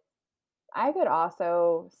 But I could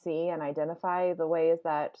also see and identify the ways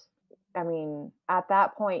that, I mean, at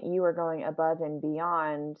that point, you were going above and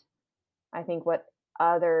beyond, I think, what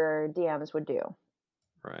other DMs would do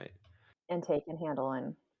Right. and take and handle.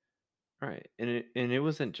 And Right. And it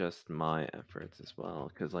wasn't just my efforts as well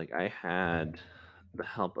cuz like I had the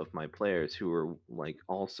help of my players who were like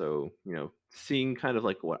also, seeing kind of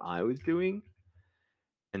like what I was doing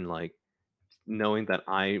and like knowing that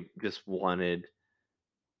I just wanted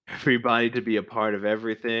everybody to be a part of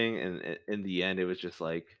everything, and in the end, it was just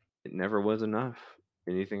like it never was enough.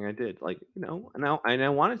 Anything I did, like and I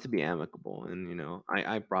wanted to be amicable, and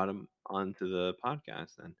I brought him onto the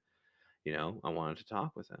podcast, and I wanted to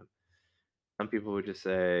talk with him. Some people would just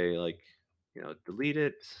say like, delete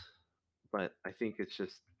it, but I think it's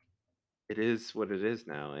just it is what it is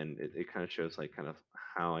now, and it kind of shows like kind of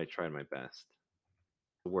how I tried my best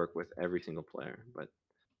to work with every single player, but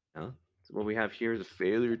what we have here is a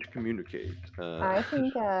failure to communicate. I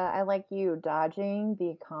think I like you dodging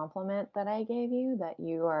the compliment that I gave you that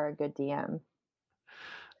you are a good DM.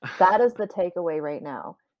 That is the takeaway right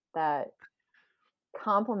now. That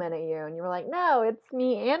complimented you, and you were like, "No, it's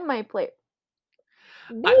me and my player."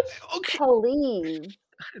 I Bitch, okay, please.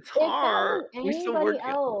 it's If that hard. was We still anybody working on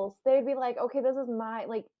it. else, they'd be like, "Okay, this is my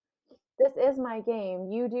like, this is my game.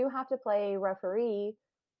 You do have to play referee.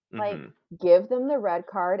 Like, Mhm. give them the red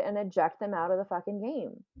card and eject them out of the fucking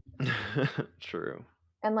game." True.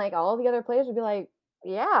 And, like, all the other players would be like,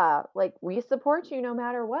 "Yeah, like, we support you no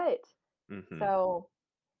matter what." Mhm. So,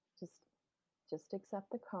 just just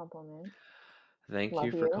accept the compliment. Thank you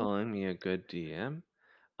Love for you. calling me a good DM.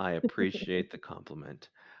 I appreciate the compliment.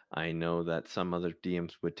 I know that some other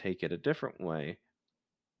DMs would take it a different way.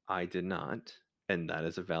 I did not, and that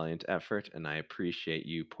is a valiant effort, and I appreciate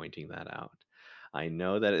you pointing that out. I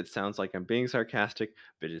know that it sounds like I'm being sarcastic,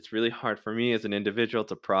 but it's really hard for me as an individual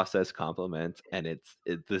to process compliments, and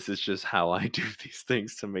this is just how I do these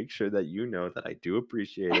things to make sure that you know that I do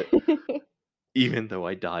appreciate it, even though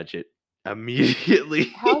I dodge it immediately.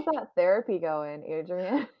 How's that therapy going,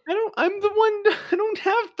 Adrian? I'm the one. I don't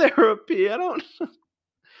have therapy. I don't.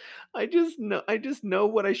 I just know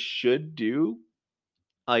what I should do.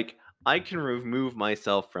 Like, I can remove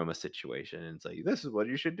myself from a situation and say, "This is what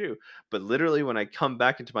you should do." But literally when I come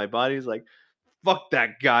back into my body, it's like, "Fuck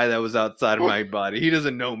that guy that was outside of my body. He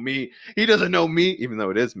doesn't know me. He doesn't know me," even though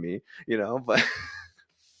it is me, but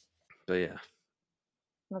but yeah,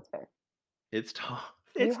 That's fair. it's tough.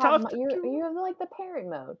 You It's have tough mo to you do. have, like, the parent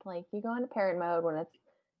mode, like, you go into parent mode when it's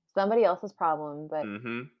somebody else's problem, but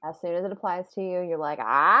Mhm. as soon as it applies to you, you're like,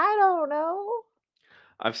 "I don't know."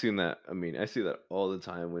 I've seen that. I mean, I see that all the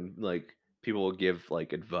time when, like, people will give,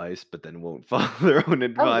 like, advice, but then won't follow their own Oh,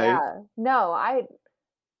 advice. yeah. No, I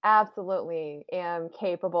absolutely am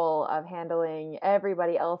capable of handling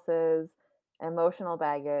everybody else's emotional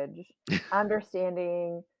baggage,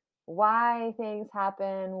 understanding why things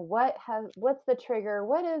happen, what's the trigger,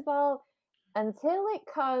 what is all until it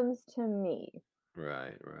comes to me.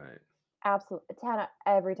 Right, right. Absolutely, 10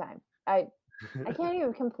 every time. I can't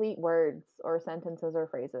even complete words or sentences or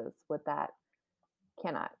phrases with that.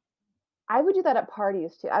 Cannot. I would do that at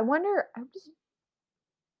parties too. I wonder,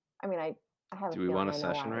 I mean, I have a Do we want feeling a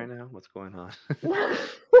I know session why. right now? What's going on?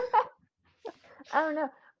 I don't know.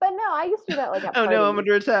 But no, I used to do that, like, at Oh no, I'm parties.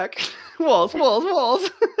 under attack. Walls, walls, walls.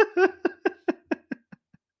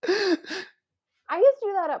 I used to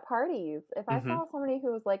do that at parties if I Mhm. saw somebody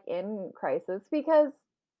who was, like, in crisis because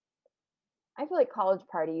I feel like college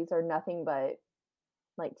parties are nothing but,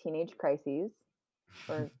 like, teenage crises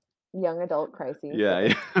or young adult crises, Yeah,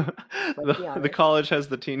 let's yeah. let's be The honest. college has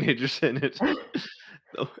the teenagers in it.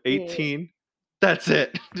 Oh, Yeah. 18. That's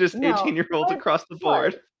it. Just No, 18-year-olds but across the look,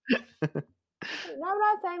 board. no, I'm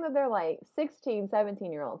not saying that they're, like, 16,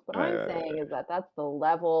 17-year-olds. What Right, I'm right, saying right. is that that's the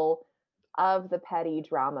level of the petty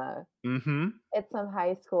drama. Mhm. It's some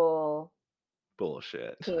high school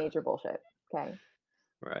Bullshit. teenager bullshit, okay?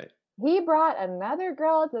 Right. He brought another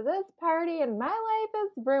girl to this party and my life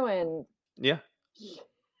is ruined. Yeah.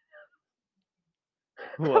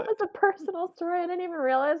 That What? was a personal story. I didn't even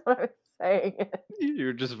realize what I was saying.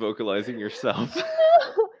 You're just vocalizing yourself.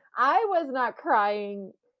 No, I was not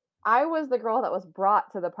crying. I was the girl that was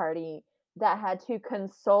brought to the party that had to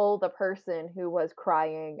console the person who was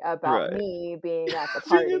crying about Right. me being at the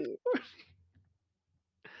Being at party.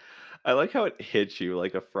 I like how it hits you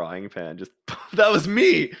like a frying pan, just that was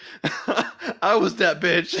me! I was that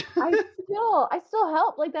bitch. I still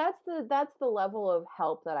help, like, that's the level of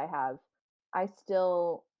help that I have. I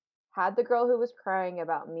still had the girl who was crying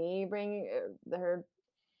about me bringing, her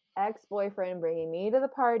ex-boyfriend bringing me to the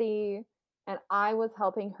party, and I was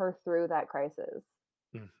helping her through that crisis.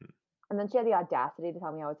 Mhm. And then she had the audacity to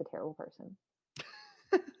tell me I was a terrible person.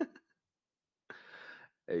 Like,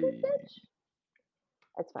 Ay. "Bitch."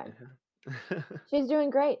 It's fine. Yeah. She's doing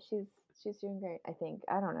great. She's doing great, I think.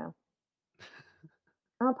 I don't know.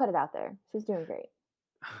 I'm gonna put it out there. She's doing great.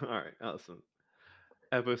 Alright, awesome.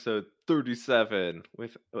 Episode 37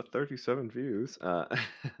 with, 37 views, Does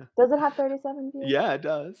it have 37 views? yeah, it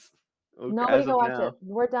does. Okay, Nobody as go of watch it. now.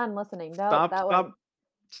 We're done listening. No, Stop that one. stop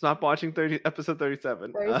stop watching 30 episode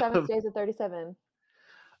 37. 37 Days of 37.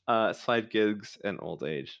 Side gigs and old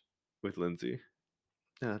age with Lindsay.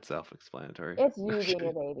 Yeah, that's self-explanatory. It's you being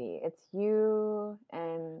a baby. It's you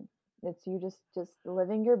and it's you just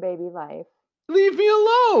living your baby life Leave me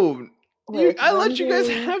alone! with I let you guys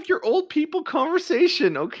Lindsay. have your old people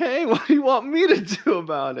conversation, okay? What do you want me to do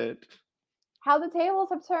about it? How the tables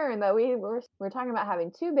have turned that we're talking about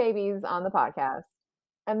having 2 babies on the podcast,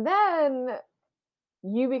 and then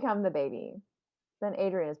you become the baby. Then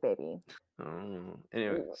Adrian is baby. Oh,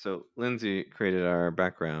 anyway, Ooh, so Lindsay created our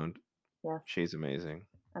background. yes, She's amazing.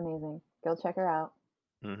 amazing. Go check her out.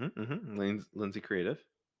 Mhm, mhm. Lindsay Creative.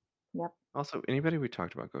 Yep. Also, anybody we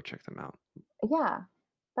talked about, go check them out. Yeah,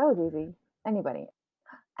 that was easy. Anybody.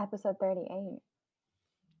 Episode 38.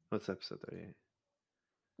 What's episode 38?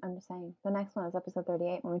 I'm just saying. The next one is episode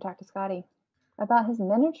 38 when we talk to Scotty about his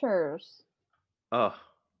miniatures. Oh,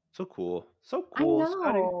 so cool. So I cool.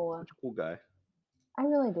 Scotty, know. such a cool guy. I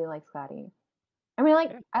really do like Scotty. I mean,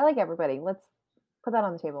 like, Yeah. I like everybody. Let's put that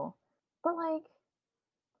on the table. But, like,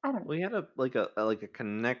 I don't know. Well, he had a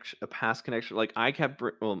connection, a past connection. Like I kept,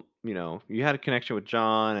 well, you had a connection with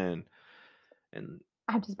John and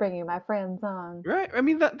I'm just bringing my friends on. right. I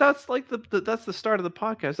mean that's like that's the start of the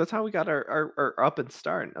podcast. That's how we got our up and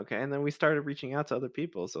start. Okay, and then we started reaching out to other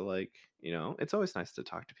people. So like it's always nice to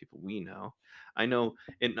talk to people we know. I know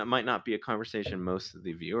might not be a conversation most of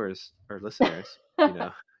the viewers or listeners.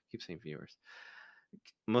 Keep saying viewers.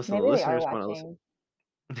 Most of the Maybe they are listeners want to watching.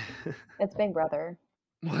 listen. It's Big Brother.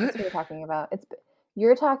 That's What? what you're talking about.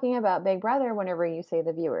 You're talking about Big Brother whenever you say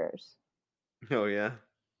the viewers. Oh yeah,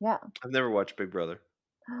 Yeah. I've never watched Big Brother.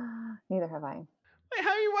 Neither have I. Wait,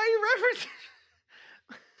 why are you referencing?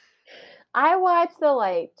 I watch the,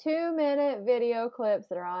 like, 2-minute video clips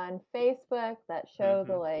that are on Facebook that show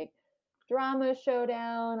the, Hmm. like, drama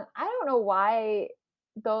showdown. I don't know why,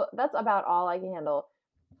 though that's about all I can handle.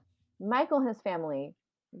 Michael and his family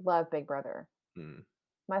love Big Brother. Mm.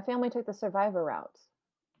 My family took the Survivor route.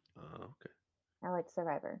 Oh, okay. I like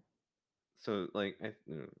Survivor. So like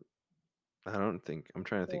I don't think I'm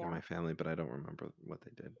trying to think of Yeah. my family, but I don't remember what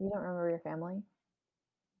they did. You don't remember your family?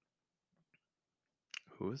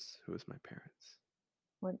 Who was my parents?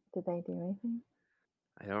 What did they do anything?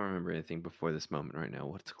 I don't remember anything before this moment right now.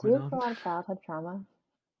 What's Do going you have a on? lot of childhood trauma?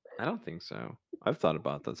 I don't think so. I've thought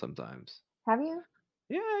about that sometimes. Have you?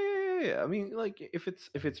 Yeah. I mean, like if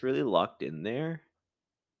it's really locked in there,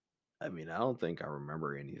 I mean, I don't think I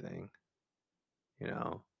remember anything. You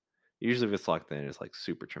know, usually if it's locked in, it's like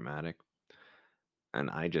super traumatic. And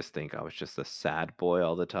I just think I was just a sad boy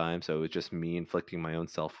all the time, so it was just me inflicting my own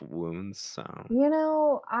self wounds. So, You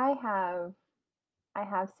know, I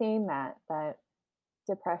have seen that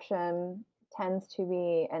depression tends to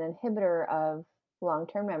be an inhibitor of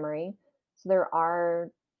long-term memory. So there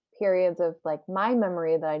are periods of like my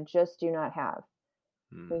memory that I just do not have.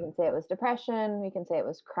 We mm, can say it was depression, we can say it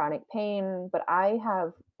was chronic pain, but I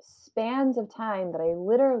have spans of time that I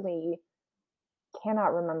literally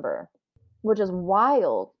cannot remember, which is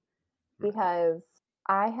wild right. because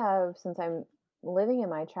I have, since I'm living in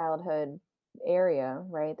my childhood area,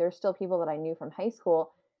 right? There's still people that I knew from high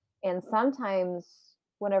school. And sometimes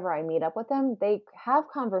whenever I meet up with them, they have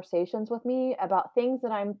conversations with me about things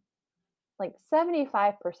that I'm like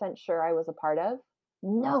 75% sure I was a part of.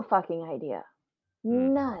 No fucking idea.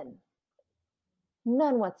 Mm, None.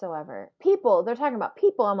 None whatsoever. People, they're talking about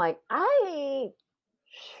people. I'm like, I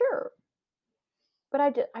sure, but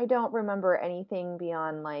I don't remember anything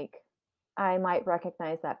beyond like I might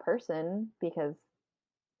recognize that person because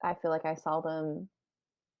I feel like I saw them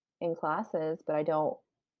in classes, but I don't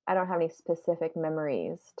have any specific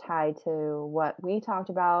memories tied to what we talked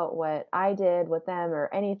about, what I did with them, or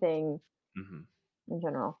anything mhm. in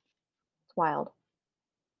general. It's wild.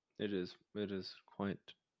 It is quite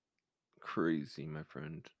crazy, my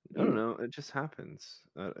friend. I don't know. It just happens.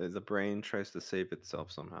 The brain tries to save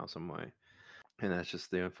itself somehow, some way, and that's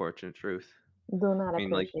just the unfortunate truth. Do not I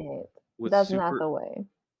mean, like appreciate. with That's not super, the way.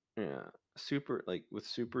 yeah, super like with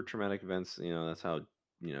super traumatic events. That's how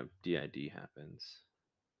DID happens.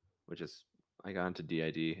 Which is I got into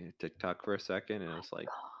DID TikTok for a second, and it was like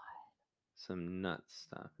some nuts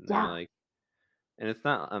stuff, and they're Yeah. like, and it's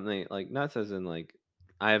not. I mean, like nuts as in like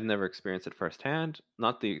I have never experienced it firsthand,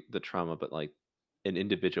 not the trauma, but like an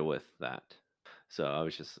individual with that. So I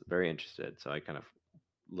was just very interested. So I kind of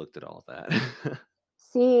looked at all of that.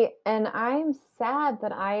 See, and I'm sad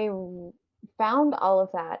that found all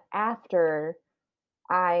of that after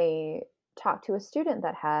I talked to a student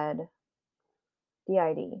that had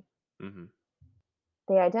DID. hmm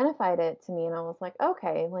They identified it to me and I was like,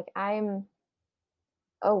 "Okay, like I'm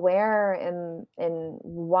aware in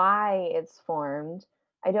why it's formed.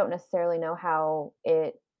 I don't necessarily know how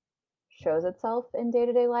it shows itself in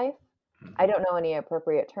day-to-day life. I hmm don't know any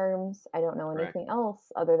appropriate terms. I don't know Right. anything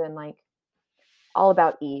else other than like all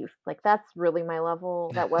about Eve. Like that's really my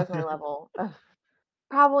level. That was my level of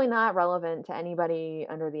probably not relevant to anybody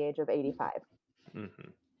under the age of 85.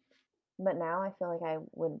 hmm But now I feel like I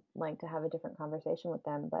would like to have a different conversation with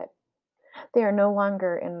them, but they are no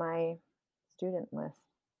longer in my student list.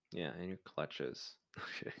 Yeah, in your clutches.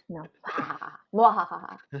 Okay. No.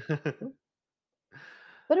 Mwahaha.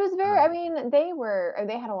 But it was very, I mean,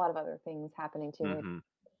 they had a lot of other things happening too. They had hmm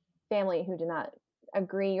family who did not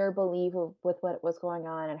agree or believe with what was going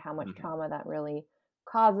on and how much hmm trauma that really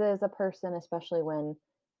causes a person, especially when,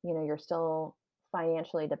 you're still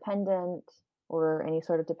financially dependent or any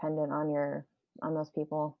sort of dependent on those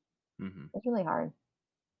people. hmm It's really hard.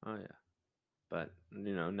 Oh yeah. But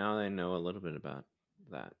now I know a little bit about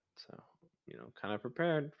that, so kind of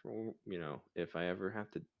prepared for if I ever have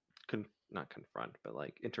to not confront, but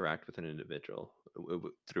like interact with an individual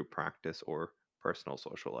through practice or personal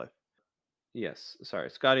social life. Yes, sorry,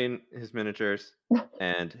 Scotty and his miniatures,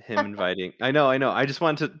 and him inviting. I know. I just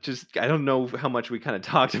wanted to just. I don't know how much we kind of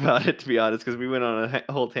talked about it, to be honest, because we went on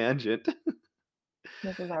a whole tangent,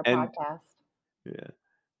 This is our and podcast. yeah,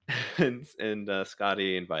 and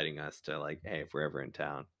Scotty inviting us to like, hey, if we're ever in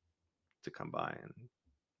town, to come by, and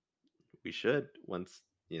we should once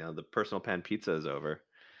the personal pan pizza is over.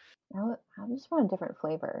 I just want a different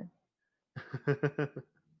flavor.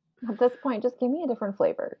 At this point, just give me a different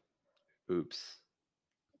flavor. Oops,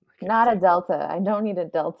 I can't Not a say. Delta. I don't need a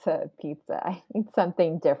Delta pizza. I need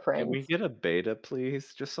something Can we different. get a beta,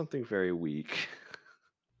 please? Just something very weak.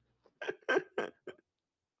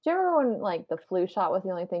 Do you remember when like the flu shot was the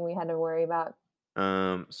only thing we had to worry about?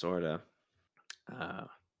 Sorta. Uh,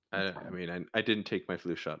 That's I fine. mean, I didn't take my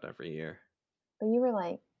flu shot every year. But you were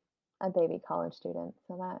like a baby college student,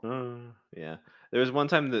 so that Yeah. There was one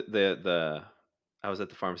time that the I was at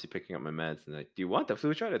the pharmacy picking up my meds, and like, "Do you want the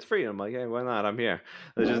flu shot? It's free." And I'm like, "Hey, why not? I'm here."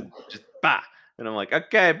 They just bah, and I'm like,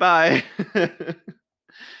 "Okay, bye."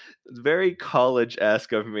 It's very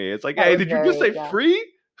college-esque of me. It's like, that "Hey, was did you just very say yeah.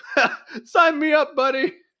 free? Sign me up,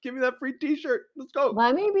 buddy. Give me that free T-shirt. Let's go."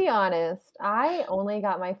 Let me be honest, I only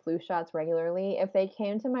got my flu shots regularly if they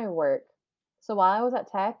came to my work So while I was at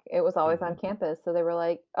tech, it was always on Mhm. campus. So they were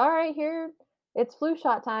like, "All right, here, it's flu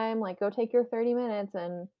shot time. Like, go take your 30 minutes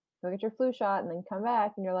and go get your flu shot and then come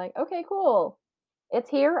back." And you're like, "Okay, cool. It's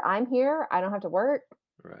here. I'm here. I don't have to work.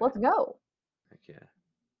 Right. Let's go." Heck yeah.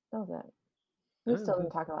 That was it. We Oh, still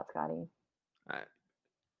didn't that's talk about Scotty. I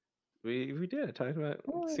we did. I talked about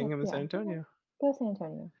Oh, we seeing did. him in San Yeah. Okay. Antonio. Go San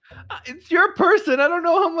Antonio. It's your person. I don't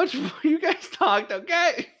know how much you guys talked.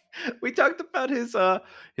 Okay, we talked about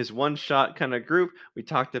his one shot kind of group. We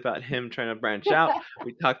talked about him trying to branch out.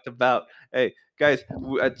 We talked about, hey guys,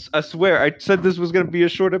 I swear I said this was gonna be a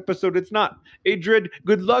short episode. It's not. Adrian,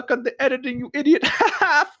 good luck on the editing, you idiot.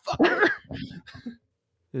 Fucker.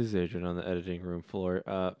 This is Adrian on the editing room floor.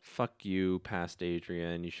 Fuck you, past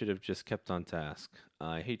Adrian. You should have just kept on task.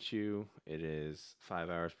 I hate you. It is 5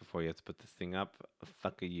 hours before you have to put this thing up.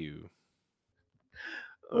 Fuck you.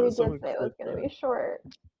 We did Someone say it was clip going to that. be short.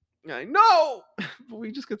 I know, but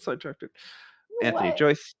we just get sidetracked. Anthony What?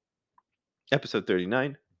 Joyce, episode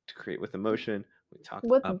 39, To Create with Emotion. We talked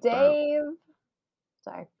With about. Dave.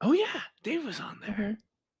 Sorry. Oh yeah, Dave was on there.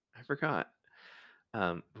 Hmm. I forgot.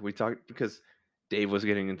 We talked because Dave was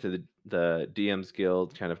getting into the DMs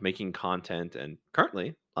Guild, kind of making content, and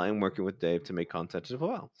currently I am working with Dave to make content as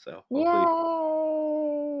well. So hopefully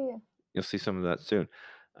Yay! you'll see some of that soon.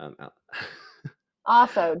 Out-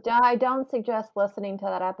 Also, I don't suggest listening to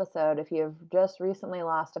that episode if you've just recently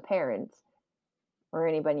lost a parent or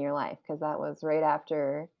anybody in your life, because that was right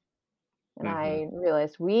after, and Mhm. I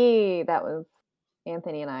realized that was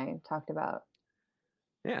Anthony and I talked about.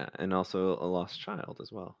 Yeah, and also a lost child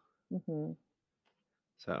as well. Hmm.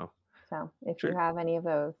 So So if you sure. have any of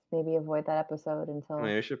those, maybe avoid that episode Maybe until.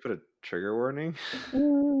 I should put a trigger warning.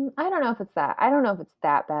 I don't know if it's that. I don't know if it's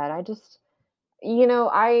that bad. I just, you know,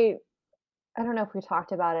 I don't know if we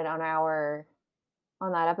talked about it on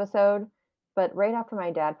that episode, but right after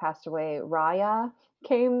my dad passed away, Raya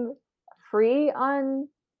came free on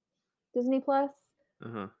Disney Plus,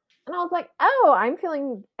 Uh-huh. and I was like, "Oh,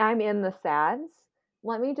 I'm in the sads.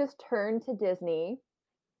 Let me just turn to Disney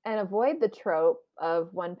and avoid the trope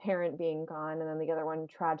of one parent being gone and then the other one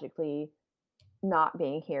tragically not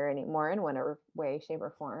being here anymore in whatever way, shape, or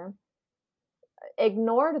form."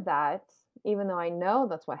 Ignored that, even though I know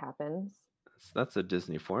that's what happens. That's a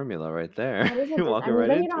Disney formula right there. That is a You're dis I walking mean, right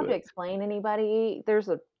then you don't into have to it. explain anybody. There's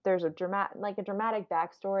a dramatic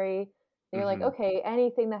backstory. And you're like, Mhm. "Okay,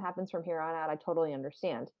 anything that happens from here on out, I totally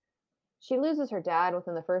understand." She loses her dad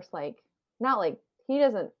within the first, like, not like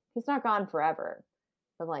he's not gone forever,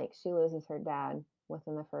 but, like, she loses her dad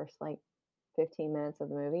within the first, like, 15 minutes of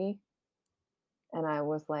the movie, and I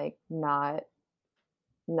was, like, not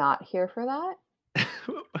here for that.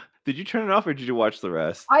 Did you turn it off or did you watch the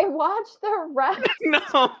rest? I watched the rest.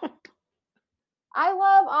 No. I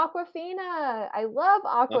love Aquafina. I love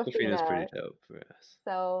Awkwafina's pretty Aquafina. dope. Yes.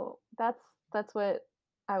 So that's what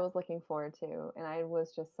I was looking forward to, and I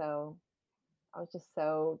was just so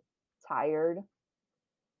tired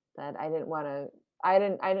that I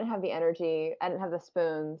didn't have the energy, I didn't have the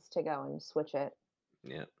spoons to go and switch it,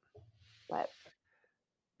 Yeah, but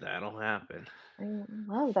that'll happen. I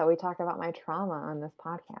love that we talk about my trauma on this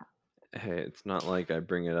podcast. Hey, it's not like I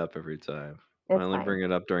bring it up every time. I It's only fine. bring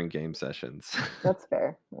it up during game sessions. That's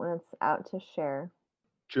fair. When it's out to share.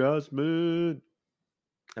 Jasmine.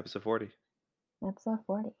 Episode 40. Episode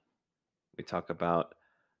 40. We talk about,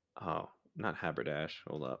 oh, not Haberdash.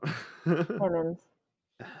 Hold up. Hammond's.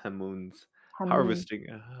 Hamun's Hammond. Harvesting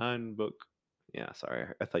Handbook. Yeah, sorry.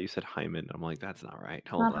 I thought you said Hyman. I'm like, that's not right. It's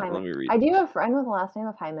Hold not on. Let Hyman. me read I do it. have a friend with the last name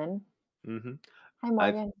of Hyman. Hmm. Hi, I've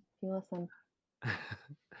Morgan, if you listen.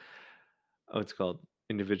 oh, it's called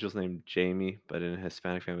individuals named Jamie, but in a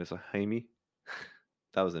Hispanic family, it's like Jaime.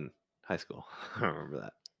 That was in high school. I don't remember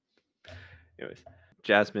that. Anyways,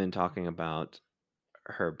 Jasmine talking about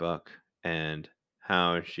her book and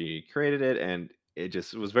how she created it, and it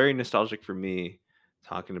just was very nostalgic for me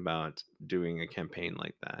talking about doing a campaign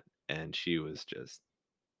like that. And she was just,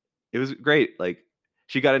 it was great. Like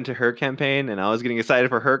she got into her campaign, and I was getting excited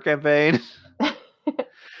for her campaign, and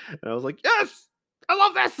I was like, yes, I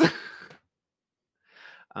love this.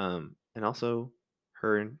 And also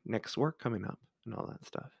her next work coming up and all that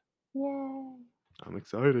stuff. Yay. I'm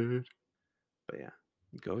excited. But yeah,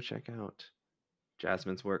 go check out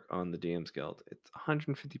Jasmine's work on the DMs Guild. It's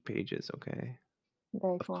 150 pages, okay,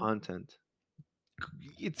 Very of cool. content.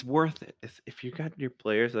 It's worth it. If you got your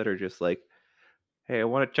players that are just like, hey, I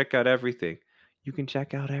want to check out everything, you can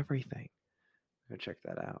check out everything. Go check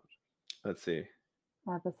that out. Let's see.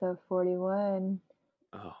 Episode 41.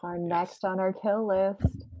 Oh, Our yes. next on our kill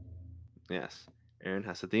list. Yes. Erin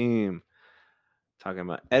has a theme talking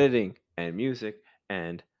about editing and music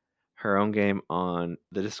and her own game on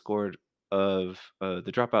the Discord of the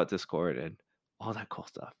Dropout Discord and all that cool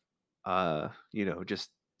stuff. Just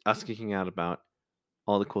us geeking out about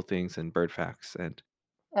all the cool things and bird facts and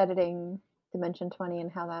Editing Dimension 20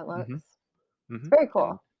 and how that hmm looks. It's hmm very and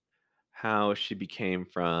cool. how she became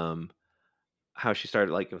from how she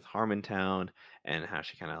started like with Harmontown and how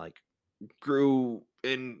she kind of like grew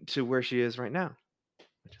into where she is right now,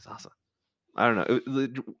 which is awesome. I don't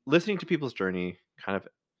know. Listening to people's journey kind of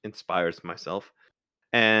inspires myself,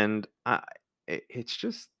 and it's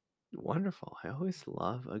just wonderful. I always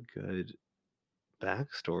love a good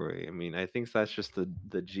backstory. I mean, I think that's just the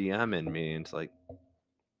GM in me. And it's like,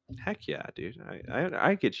 heck yeah, dude.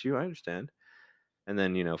 I get you. I understand. And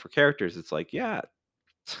then for characters, it's like, yeah,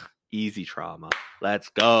 easy trauma. Let's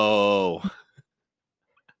go.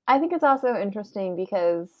 I think it's also interesting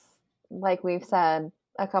because, like we've said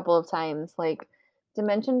a couple of times, like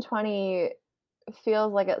Dimension 20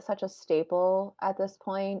 feels like it's such a staple at this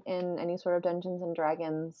point in any sort of Dungeons and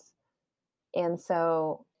Dragons. And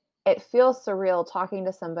so it feels surreal talking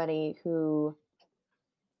to somebody who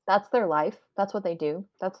that's their life, that's what they do,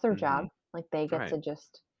 that's their hmm job. Like they get Right. to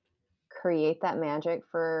just create that magic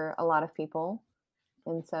for a lot of people.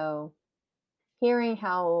 And so hearing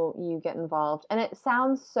how you get involved, and it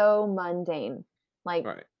sounds so mundane. Like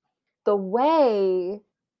Right. the way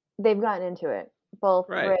they've gotten into it, both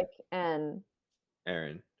Right. Rick and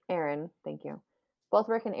Aaron. Aaron, thank you. Both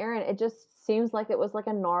Rick and Aaron, it just seems like it was like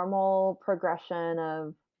a normal progression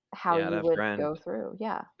of how Yeah, you that would friend. go through.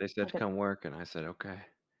 Yeah. They said Like to come work, and I said okay.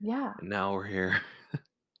 yeah. And now we're here.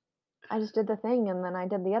 I just did the thing and then I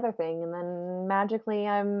did the other thing and then magically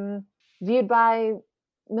I'm viewed by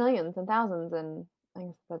millions and thousands and I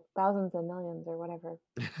guess the thousands and millions or whatever.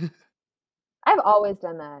 I've always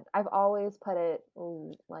done that. I've always put it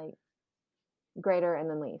like greater and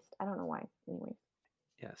then least. I don't know why. Anyways,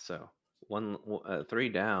 Yeah, so three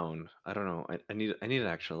down. I don't know. I need an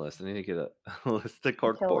actual list. I need to get a, a list of a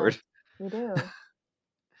kill corkboard. list. You do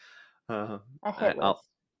a hit I'll list.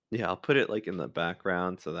 yeah, I'll put it like in the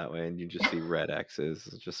background so that way, and you just see red X's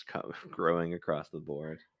just growing across the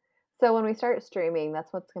board. So when we start streaming,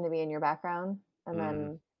 that's what's going to be in your background, and hmm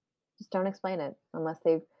then just don't explain it unless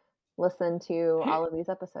they've listened to all of these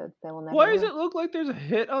episodes. They will never Why does know. it look like there's a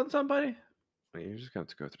hit on somebody? Well, you're just gonna have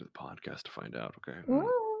to go through the podcast to find out. Okay,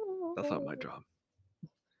 that's not my job.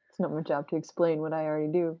 It's not my job to explain what I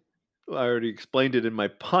already do. I already explained it in my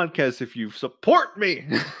podcast. If you support me,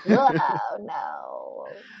 Oh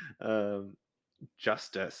no. um,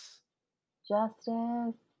 justice.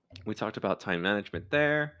 Justice. We talked about time management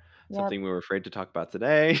there. Yep. Something we were afraid to talk about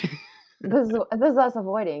today. This is us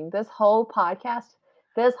avoiding this whole podcast.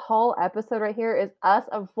 This whole episode right here is us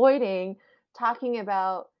avoiding talking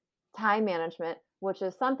about time management, which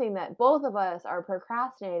is something that both of us are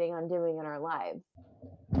procrastinating on doing in our lives.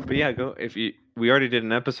 But yeah, go if you. We already did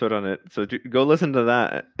an episode on it, so go listen to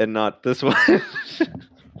that and not this one.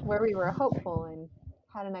 Where we were hopeful and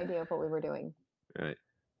had an idea of what we were doing. Right.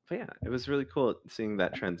 But yeah, it was really cool seeing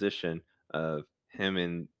that transition of him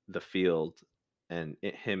in the field and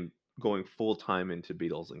him going full time into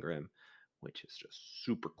Beatles and Grimm, which is just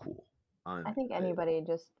super cool. I I'm think anybody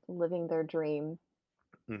just living their dream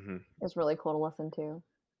hmm is really cool to listen to.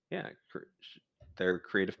 yeah, their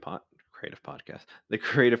creative podcast, the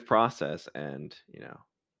creative process, and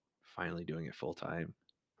finally doing it full time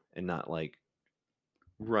and not like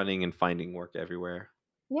running and finding work everywhere.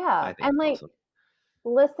 Yeah, I think and, it's like, awesome.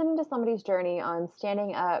 listen to somebody's journey on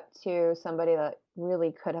standing up to somebody that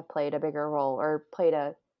really could have played a bigger role or played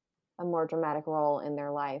a more dramatic role in their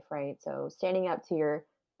life, right? So, standing up to your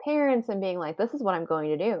parents and being like, "This is what I'm going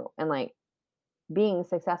to do," and, like, being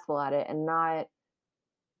successful at it and not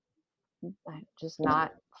just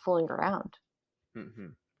not fooling around. hmm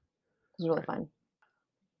It was really Right. fun.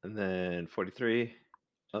 And then 43.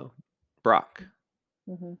 Oh, Brock.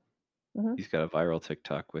 Mhm. Mhm. He's got a viral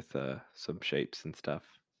TikTok with some shapes and stuff.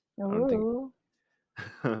 I don't think. Ooh.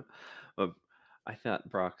 But I thought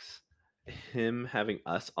Brock's him having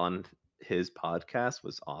us on his podcast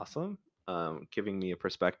was awesome. Giving me a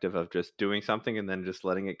perspective of just doing something and then just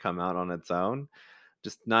letting it come out on its own,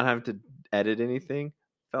 just not having to edit anything,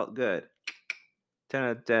 felt good. 10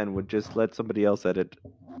 out of 10 would just let somebody else edit.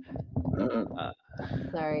 Uh,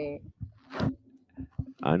 Sorry.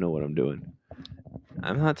 I know what I'm doing.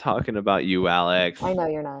 I'm not talking about you, Alex. I know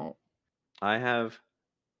you're not. I have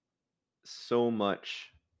so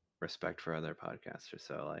much respect for other podcasters.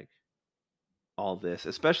 So like all this,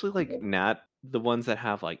 especially like Nat, the ones that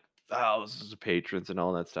have like thousands of patrons and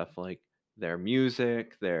all that stuff, like their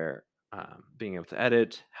music, their being able to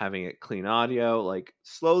edit, having it clean audio, like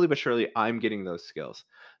slowly but surely, I'm getting those skills.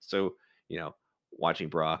 So, watching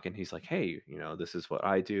Brock and he's like, "Hey, this is what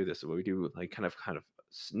I do. This is what we do." Like kind of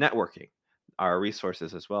networking our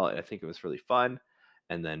resources as well. And I think it was really fun.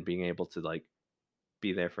 And then being able to like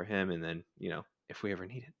be there for him, and then if we ever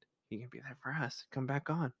need it, he can be there for us. Come back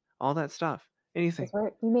on all that stuff. Anything.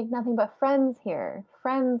 Because we make nothing but friends here.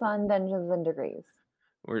 Friends on Dungeons and Degrees.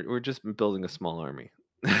 We're just building a small army.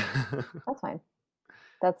 That's fine.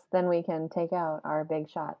 Then we can take out our big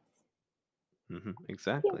shots. Pew,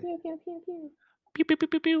 Exactly. pew, pew, pew, pew. Pew, pew, pew,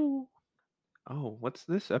 pew, pew. Oh, what's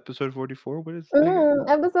this? Episode 44? What is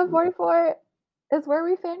Episode 44 is where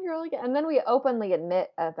we fangirl again. And then we openly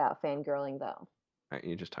admit about fangirling, though. Alright,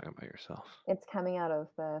 you're just talking about yourself. It's coming out of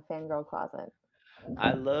the fangirl closet.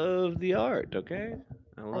 I love the art, okay?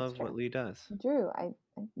 I That's love what true. Lee does. Drew,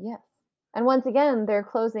 yes. And once again, their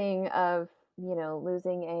closing of,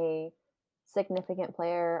 losing a significant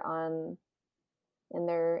player in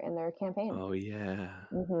their campaign. Oh, yeah.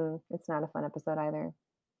 It's not a fun episode either.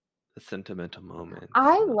 The sentimental moments.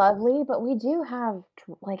 I love Lee, but we do have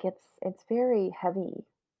like it's very heavy.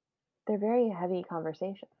 They're very heavy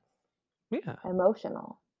conversations, Yeah.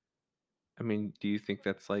 emotional. I mean, do you think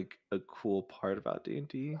that's, like, a cool part about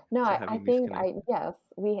D&D? No, To I having these think connect yes,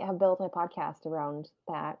 we have built a podcast around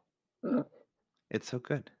that. It's so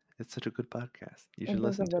good. It's such a good podcast. You should It is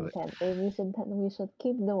a listen to good it. pen. We should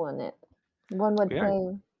keep doing it. One would We are.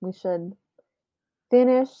 say we should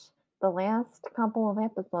finish the last couple of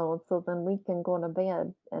episodes so then we can go to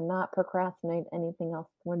bed and not procrastinate anything else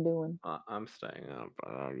we're doing. I'm staying up,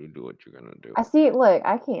 but you do what you're gonna do. I see. Look,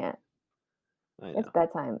 I can't. I It's know.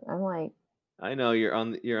 bedtime. I'm like, I know you're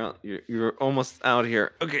almost out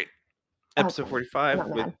here. Okay. Episode okay, I'm 45 not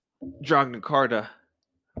with mad. Dragnacarta,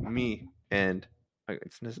 me, and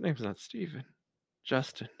his name's not Steven.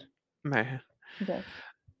 Justin. Man. Okay.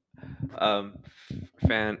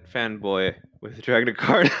 Fanboy with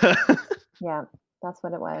Dragnacarta. Yeah, that's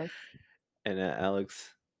what it was. And Alex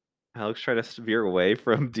tried to veer away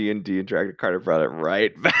from D&D, and Dragnacarta brought it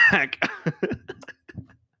right back.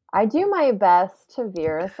 I do my best to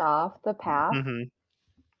veer us off the path. Mhm.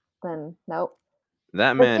 Then nope.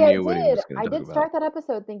 That But man see, knew what he was gonna I talk did about. start that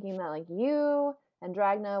episode thinking that like you and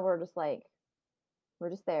Dragna were just like we're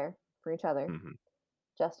just there for each other. Mhm.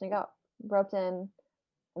 Justin got roped in,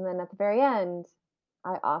 and then at the very end,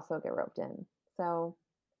 I also get roped in. So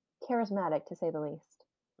charismatic to say the least.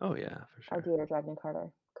 Oh, yeah, for Our sure. dear Dragna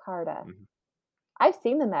Carta. Carta. Mhm. I've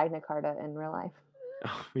seen the Magna Carta in real life.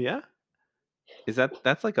 Oh, yeah?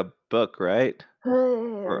 That's like a book, right?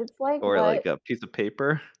 Or It's like or what like a piece of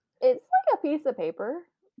paper? it's like a piece of paper.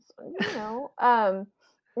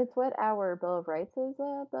 It's what our Bill of Rights is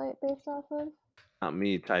based off of. Not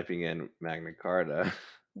me typing in Magna Carta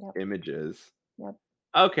Yep, images. yep.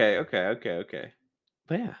 Okay, okay, okay, okay.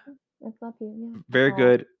 But yeah, It's up you. Yeah. very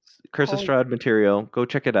good. Curse of Holy. Strahd material. Go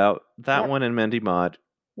check it out. That Yep, one and Mendy Mod.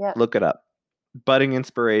 yep. Look it up. Budding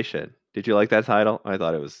Inspiration. Did you like that title? I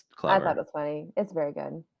thought it was I thought clever. it was funny. It's very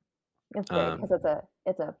good. It's very Um, because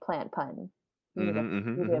it's a plant pun. mhm, You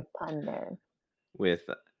mhm, need a mhm. pun there. With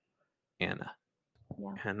Anna.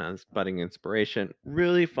 Yeah. Hannah's Budding Inspiration.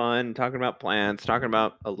 Really fun. Talking about plants. Talking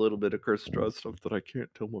about a little bit of Curse of Strahd stuff that I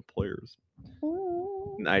can't tell my players.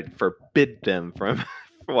 Mm. I forbid them from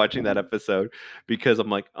watching that episode because I'm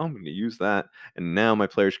like, I'm going to use that, and now my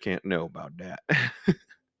players can't know about that.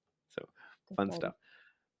 So Just fun like, stuff.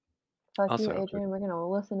 fuck you, Also, Adrian. We're gonna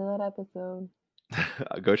listen to that episode.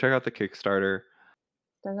 go check out the Kickstarter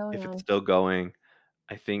Still going if it's on. still going.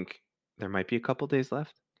 I think there might be a couple days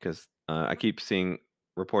left because I keep seeing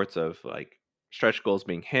reports of like stretch goals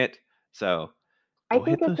being hit. So I go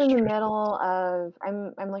think hit it's those in the stretch goals. middle of.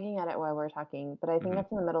 I'm looking at it while we're talking, but I think Mhm.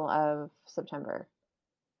 it's in the middle of September.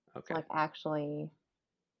 So Okay, like actually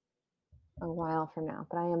a while from now.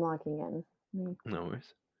 But I am logging in. no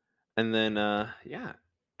worries. And then yeah,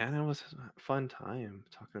 Anna was a fun time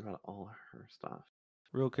talking about all her stuff.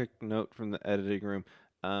 Real quick note from the editing room.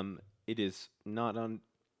 It is not on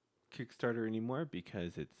Kickstarter anymore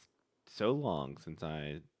because it's so long since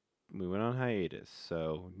we went on hiatus.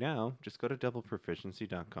 So now just go to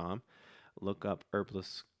doubleproficiency.com, look up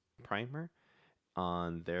Herbalist Primer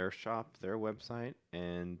on their shop, their website,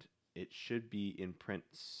 and it should be in print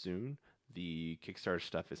soon. The Kickstarter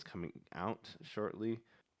stuff is coming out shortly.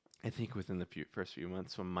 I think within the first few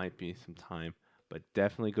months, so it might be some time. But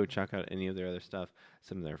definitely go check out any of their other stuff.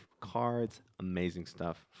 Some of their cards, amazing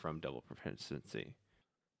stuff from Double Proficiency.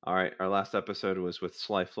 All right, our last episode was with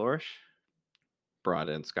Sly Flourish. Brought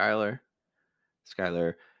in Skylar.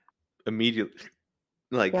 Skylar immediately,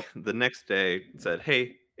 like Yep. the next day, said,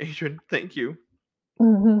 "Hey, Adrian, thank you.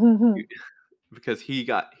 You, because he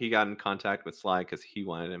got in contact with Sly because he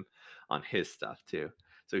wanted him on his stuff too.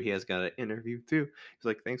 So he has got an interview too. He's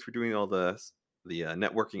like, "Thanks for doing all the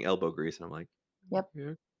networking elbow grease," and I'm like, Yep,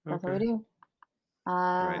 "Yeah, that's what we okay, do.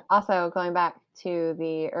 right, Also, going back to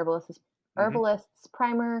the hmm Herbalist's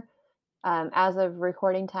Primer, as of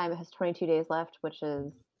recording time, it has 22 days left, which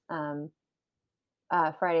is um,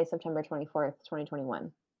 Friday, September 24th,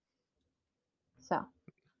 2021. So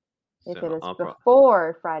if it so is I'll pro."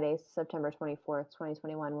 before Friday, September 24th,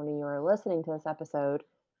 2021, when you are listening to this episode,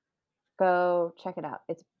 go check it out.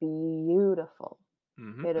 It's beautiful.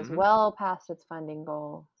 It is Hmm. well past its funding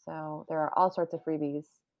goal. So there are all sorts of freebies,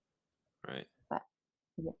 Right, but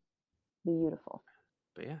yeah, beautiful.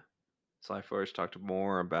 but yeah, Sly Forge talked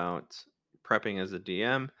more about prepping as a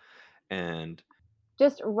DM and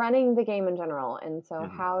Just running the game in general. And so, mhm,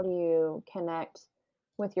 how do you connect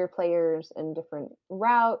with your players in different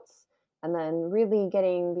routes? And then, really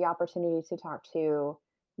getting the opportunity to talk to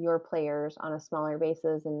your players on a smaller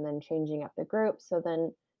basis and then changing up the group. So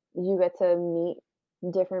then you get to meet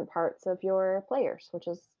different parts of your players, which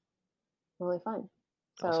is really fun.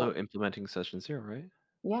 also So, implementing session zero, right?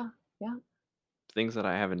 yeah, yeah, Things that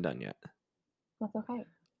I haven't done yet. that's okay.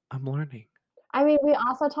 I'm learning. I mean, we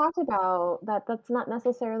also talked about that that's not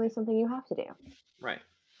necessarily something you have to do. Right.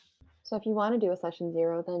 So if you want to do a session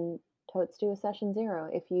zero, then totes do a session zero.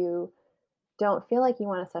 If you don't feel like you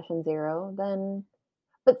want a session zero, then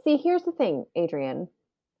but see, here's the thing, Adrian.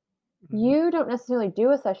 Hmm. You don't necessarily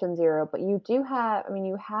do a session zero, but you do have, I mean,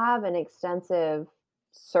 you have an extensive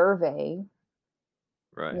survey,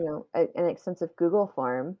 Right. an extensive Google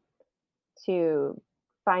form to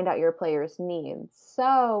find out your player's needs.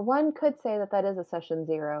 So one could say that that is a session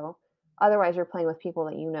zero. Otherwise, you're playing with people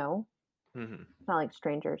that you know, Hmm. not like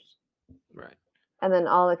strangers. Right. And then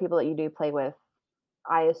all the people that you do play with,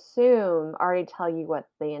 I assume, already tell you what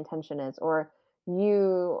the intention is, or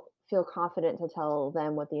you feel confident to tell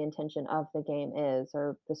them what the intention of the game is,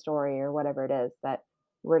 or the story, or whatever it is that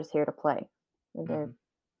we're just here to play. And Hmm.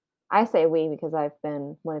 I say we because I've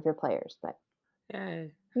been one of your players, but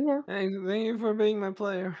Yay. you know, Thank you for being my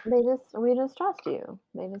player. we just trust you.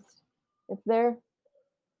 It's there,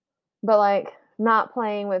 but like not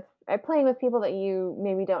playing with people that you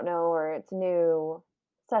maybe don't know or it's new.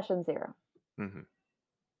 Session zero Hmm.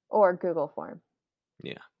 or Google form.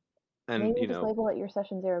 Yeah. And, Maybe just label it your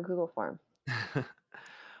session zero Google form.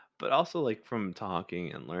 but also like from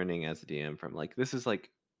talking and learning as a DM from like, this is like,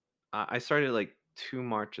 I started like 2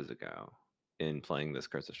 Marches ago in playing this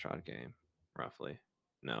Curse of Strahd game, roughly.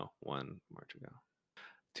 No, 1 March ago.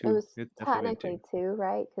 It Two. was It's definitely been two. technically 2,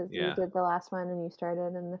 right? Because you Yeah. did the last one and you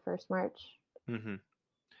started in the first March. Hmm.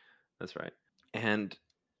 That's right. And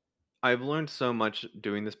I've learned so much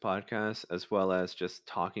doing this podcast as well as just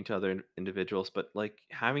talking to other individuals, but like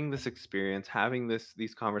having this experience, having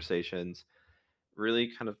these conversations really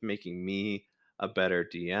kind of making me a better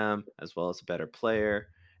DM as well as a better player.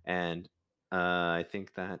 And I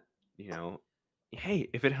think that, you know, hey,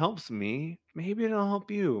 if it helps me, maybe it'll help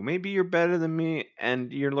you. Maybe you're better than me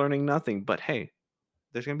and you're learning nothing, but hey,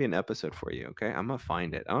 there's going to be an episode for you, okay? I'm going to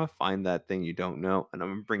find it. I'm going to find that thing you don't know and I'm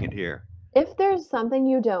going to bring it here. If there's something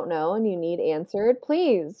you don't know and you need answered,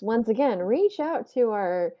 please, once again, reach out to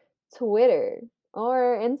our Twitter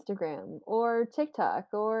or Instagram or TikTok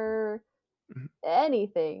or Mhm.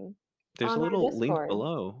 anything There's a on our little link Discord.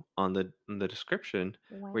 below on the description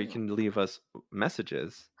where you Wow. can leave us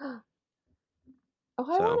messages. Oh,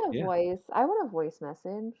 So, yeah. I want a voice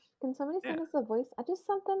message. Can somebody Yeah. send us a voice? Just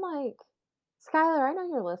something like, Skylar, I know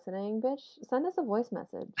you're listening, bitch. Send us a voice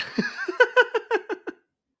message.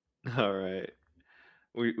 All right.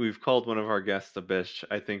 We've called one of our guests a bitch.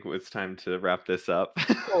 I think it's time to wrap this up.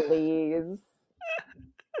 Please.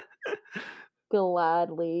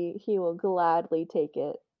 Gladly. He will gladly take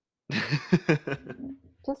it.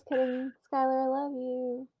 Just kidding. Skylar, I love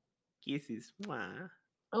you. Kisses. Mwah.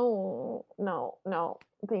 Oh, no, no.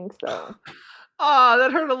 Think so. Ah,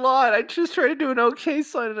 that hurt a lot. I just tried to do an okay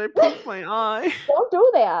sign and I poked my eye. Don't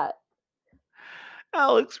do that.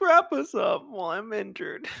 Alex, wrap us up while I'm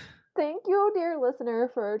injured. Thank you, dear listener,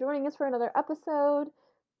 for joining us for another episode.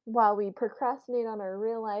 While we procrastinate on our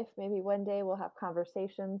real life, maybe one day we'll have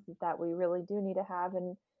conversations that we really do need to have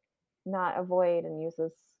and not avoid and use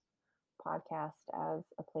this podcast as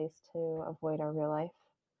a place to avoid our real life.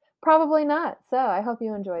 Probably not. So I hope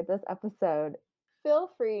you enjoyed this episode.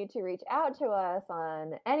 Feel free to reach out to us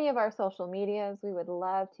on any of our social medias. We would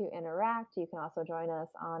love to interact. You can also join us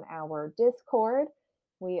on our Discord.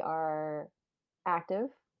 We are active.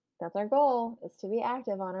 That's our goal, is to be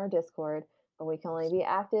active on our Discord, but we can only be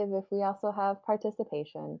active if we also have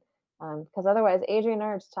participation. Because otherwise,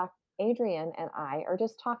 Adrian and I are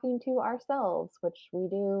just talking to ourselves, which we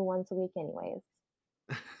do once a week, anyways.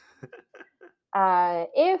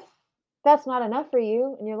 If that's not enough for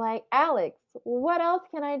you and you're like, Alex, what else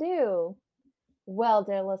can I do? Well,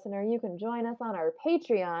 dear listener, you can join us on our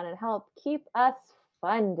Patreon and help keep us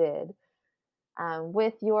funded.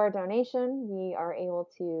 With your donation, we are able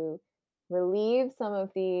to relieve some of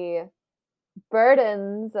the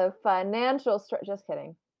burdens of financial stress. Just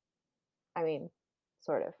kidding. I mean,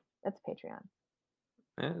 sort of. It's Patreon.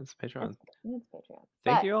 Yeah, it's Patreon. It's Patreon.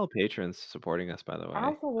 Thank But you all patrons supporting us, by the way.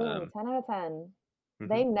 absolutely, 10 out of 10.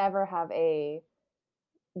 They Mhm. never have a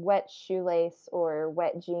wet shoelace or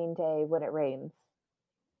wet jean day when it rains.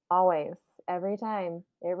 Always. Every time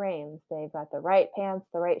it rains, they've got the right pants,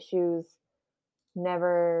 the right shoes,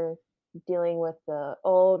 never dealing with the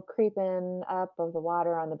old creeping up of the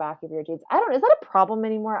water on the back of your jeans. I don't Is that a problem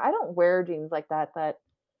anymore? I don't wear jeans like that, that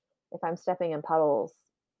if I'm stepping in puddles.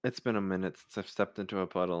 It's been a minute since I've stepped into a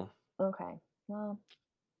puddle, Okay. Well,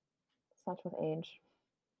 such with age.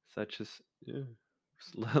 such as yeah,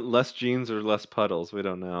 less jeans or less puddles. We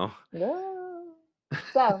don't know. No.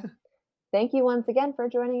 So, thank you once again for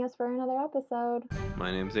joining us for another episode.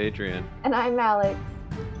 My name's Adrian. And I'm Alex.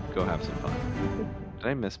 Go have some fun. Did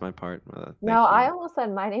I miss my part? No, Thank I you. almost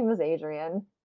said my name is Adrian.